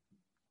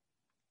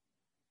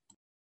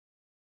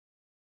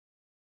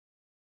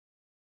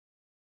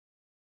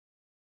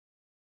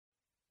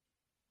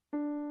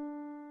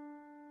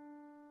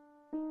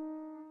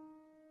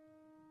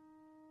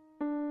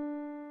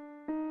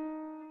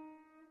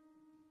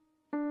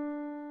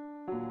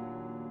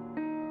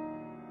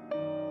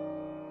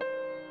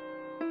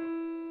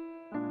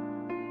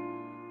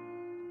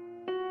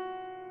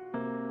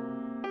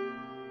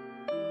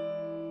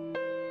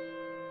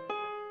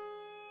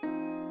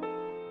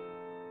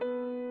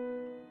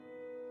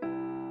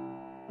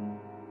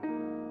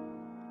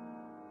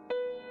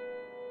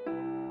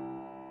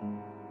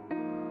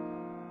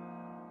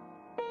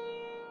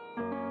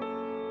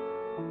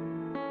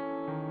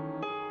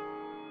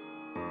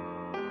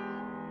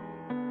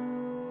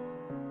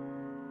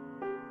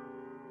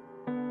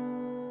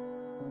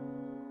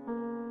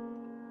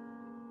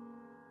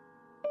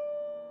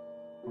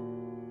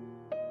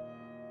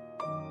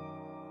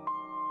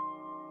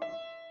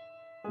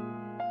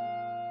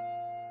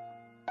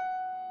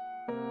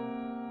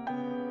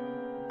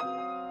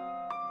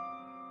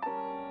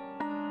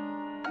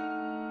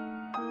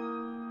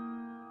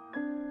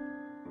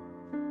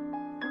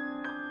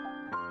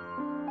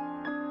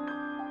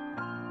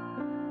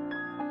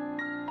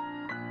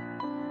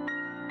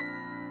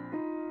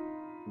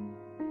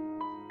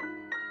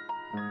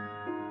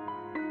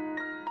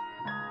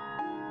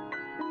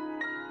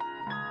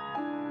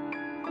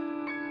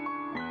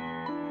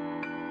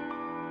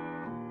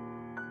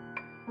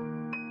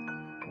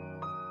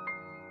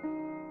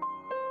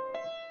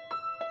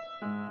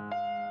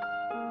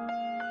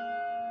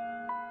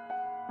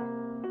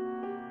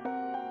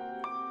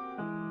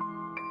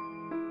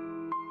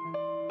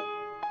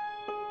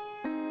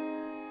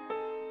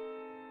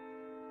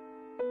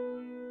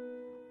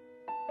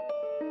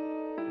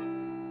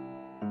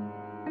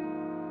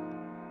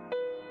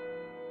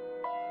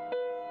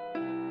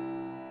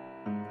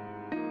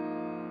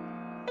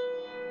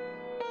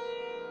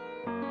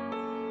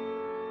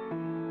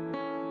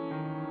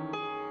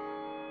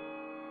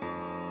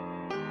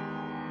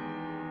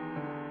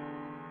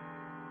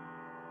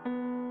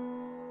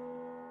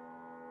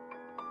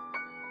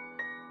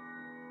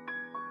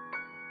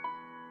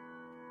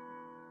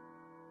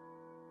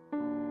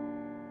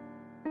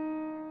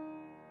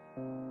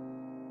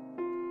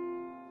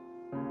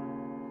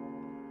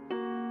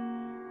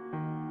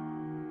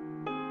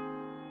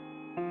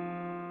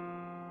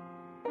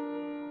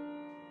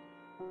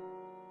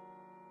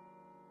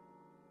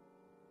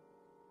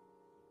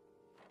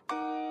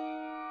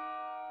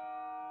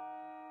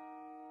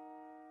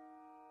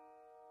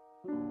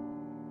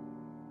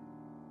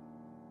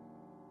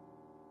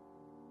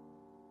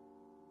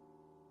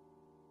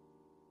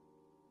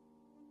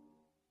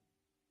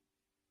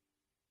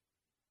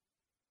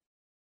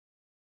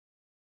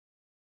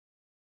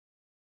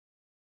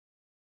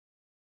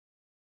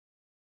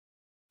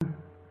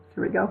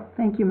 There we go.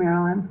 Thank you,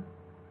 Marilyn.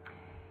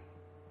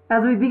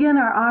 As we begin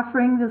our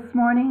offering this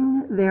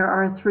morning, there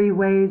are 3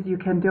 ways you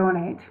can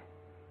donate,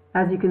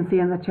 as you can see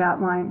in the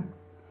chat line.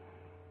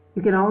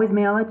 You can always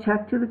mail a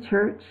check to the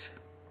church.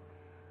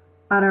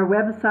 On our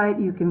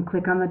website, you can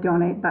click on the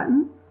donate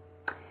button,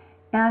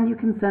 and you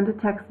can send a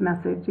text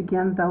message.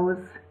 Again,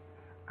 those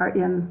are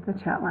in the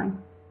chat line.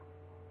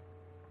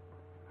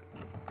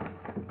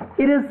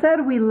 It is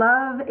said we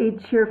love a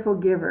cheerful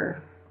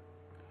giver,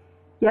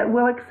 yet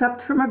we'll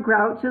accept from a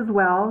grouch as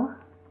well.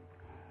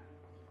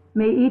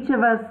 May each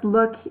of us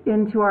look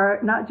into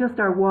not just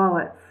our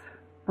wallets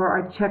or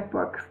our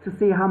checkbooks to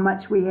see how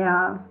much we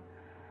have.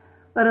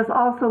 Let us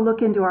also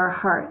look into our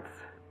hearts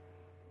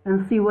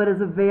and see what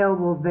is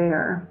available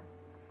there.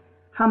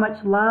 How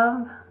much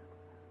love,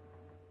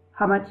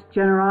 how much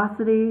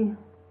generosity,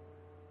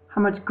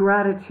 how much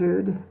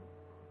gratitude,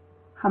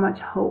 how much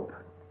hope.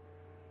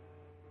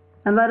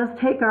 And let us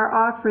take our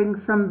offering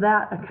from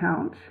that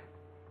account.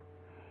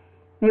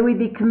 May we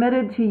be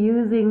committed to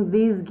using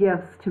these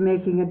gifts to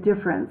making a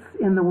difference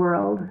in the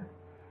world,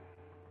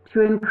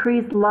 to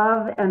increase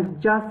love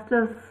and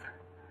justice,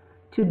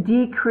 to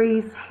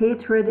decrease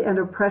hatred and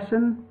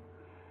oppression,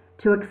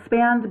 to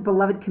expand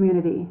beloved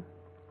community,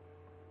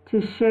 to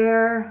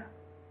share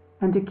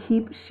and to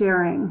keep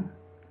sharing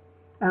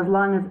as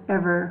long as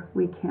ever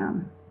we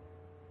can.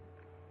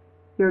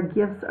 Your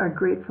gifts are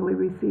gratefully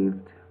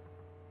received.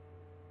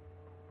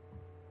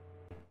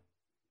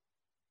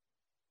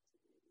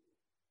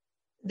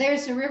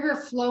 There's a river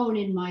flowing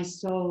in my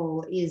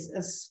soul is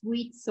a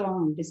sweet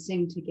song to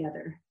sing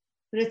together,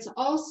 but it's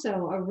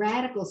also a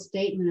radical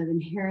statement of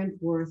inherent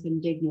worth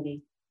and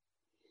dignity.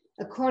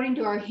 According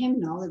to our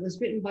hymnal, it was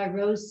written by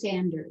Rose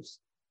Sanders,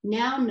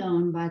 now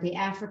known by the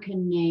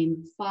African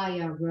name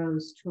Faya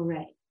Rose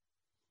Touré.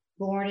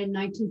 Born in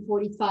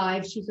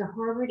 1945, she's a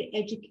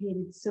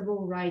Harvard-educated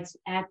civil rights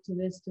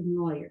activist and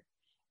lawyer,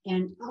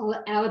 and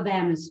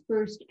Alabama's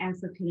first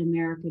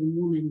African-American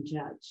woman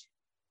judge.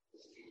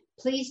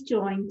 Please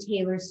join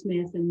Taylor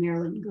Smith and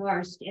Marilyn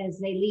Garst as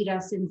they lead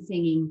us in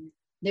singing,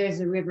 There's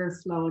a River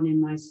Flowing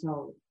in My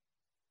Soul.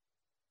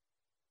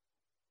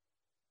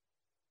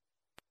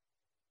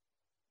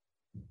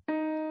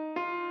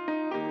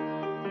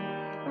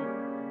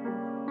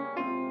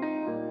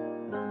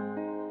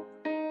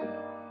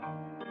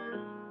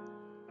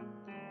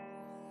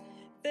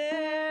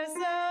 There's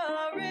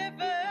a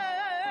river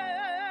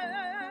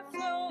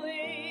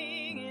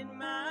flowing in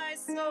my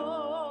soul.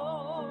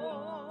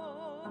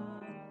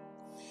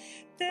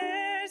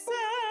 There's a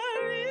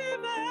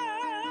river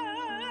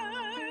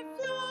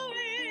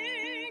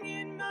flowing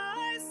in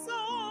my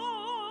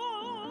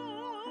soul,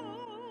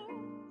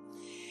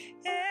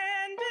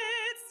 and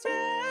it's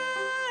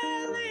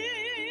telling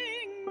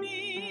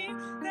me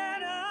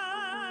that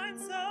I'm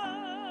somebody.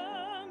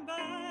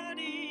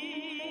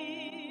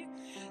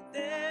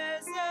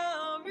 There's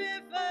a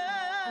river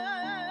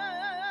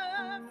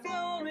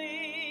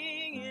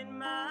flowing in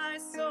my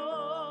soul.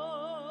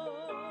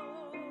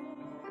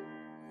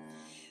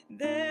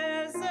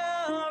 There's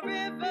a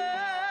river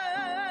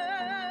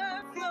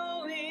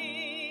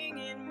flowing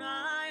in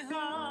my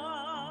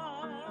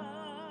heart.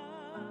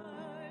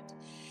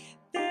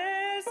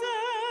 There's a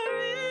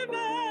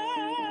river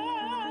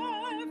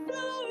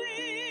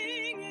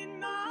flowing in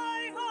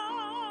my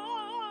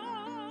heart,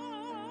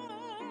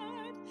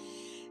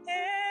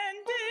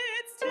 and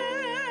it's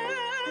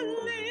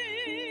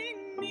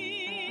telling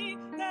me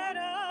that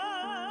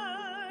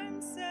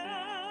I'm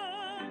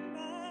somebody.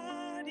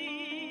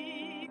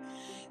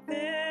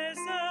 There's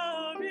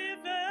a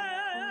river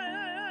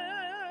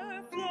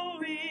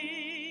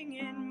flowing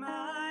in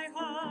my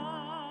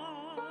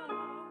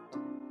heart.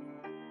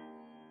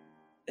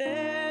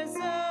 There's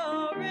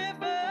a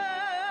river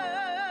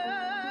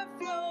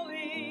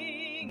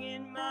flowing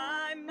in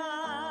my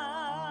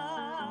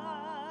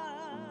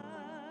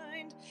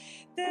mind.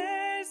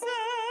 There's a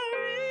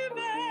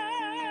river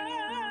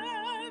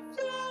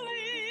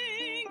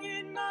flowing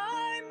in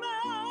my mind,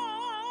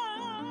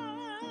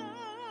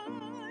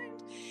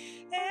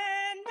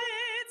 and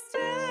it's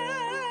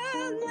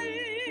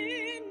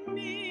telling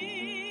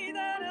me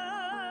that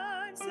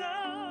I'm somebody.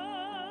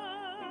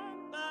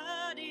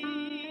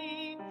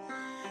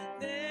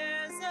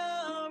 There's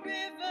a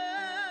river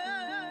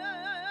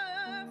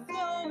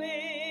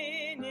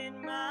flowing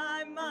in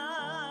my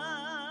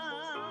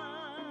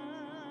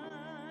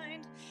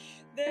mind.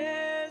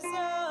 There's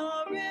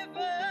a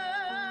river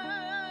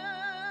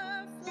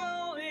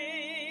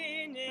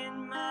flowing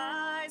in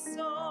my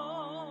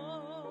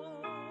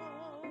soul.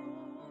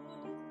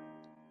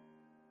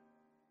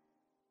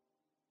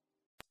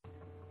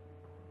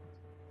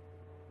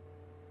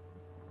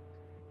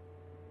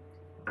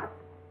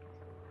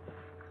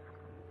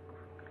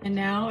 And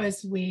now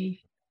as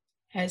we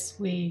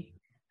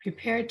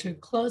prepare to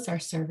close our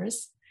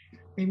service,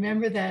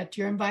 remember that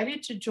you're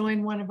invited to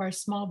join one of our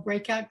small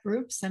breakout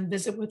groups and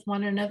visit with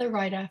one another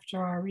right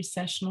after our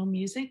recessional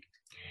music.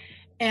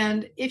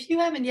 And if you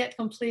haven't yet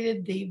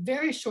completed the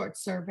very short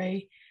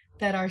survey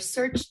that our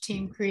search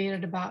team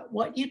created about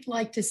what you'd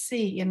like to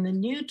see in the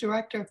new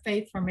Director of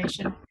Faith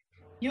formation,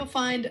 you'll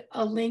find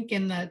a link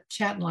in the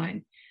chat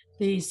line.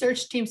 The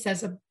search team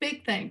says a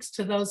big thanks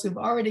to those who've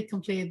already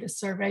completed the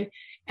survey,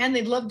 and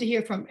they'd love to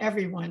hear from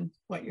everyone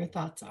what your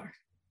thoughts are.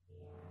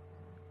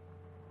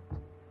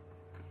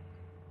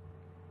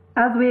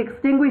 As we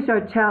extinguish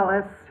our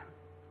chalice,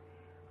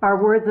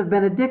 our words of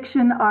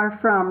benediction are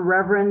from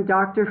Reverend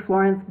Dr.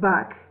 Florence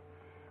Buck,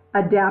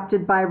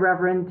 adapted by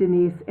Reverend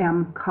Denise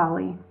M.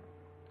 Colley.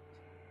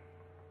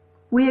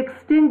 We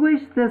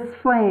extinguish this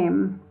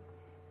flame,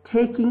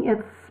 taking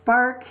its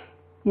spark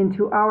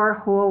into our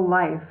whole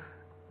life.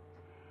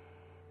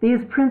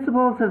 These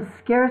principles have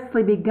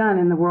scarcely begun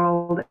in the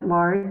world at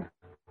large.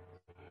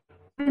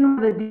 Even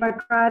when the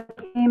democratic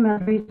aim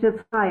has reached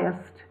its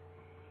highest,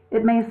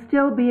 it may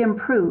still be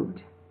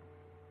improved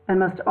and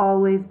must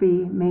always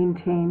be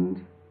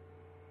maintained.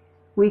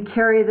 We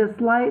carry this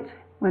light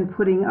when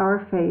putting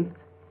our faith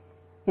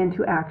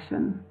into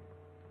action.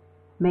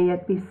 May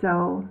it be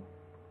so.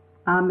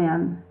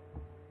 Amen.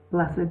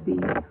 Blessed be.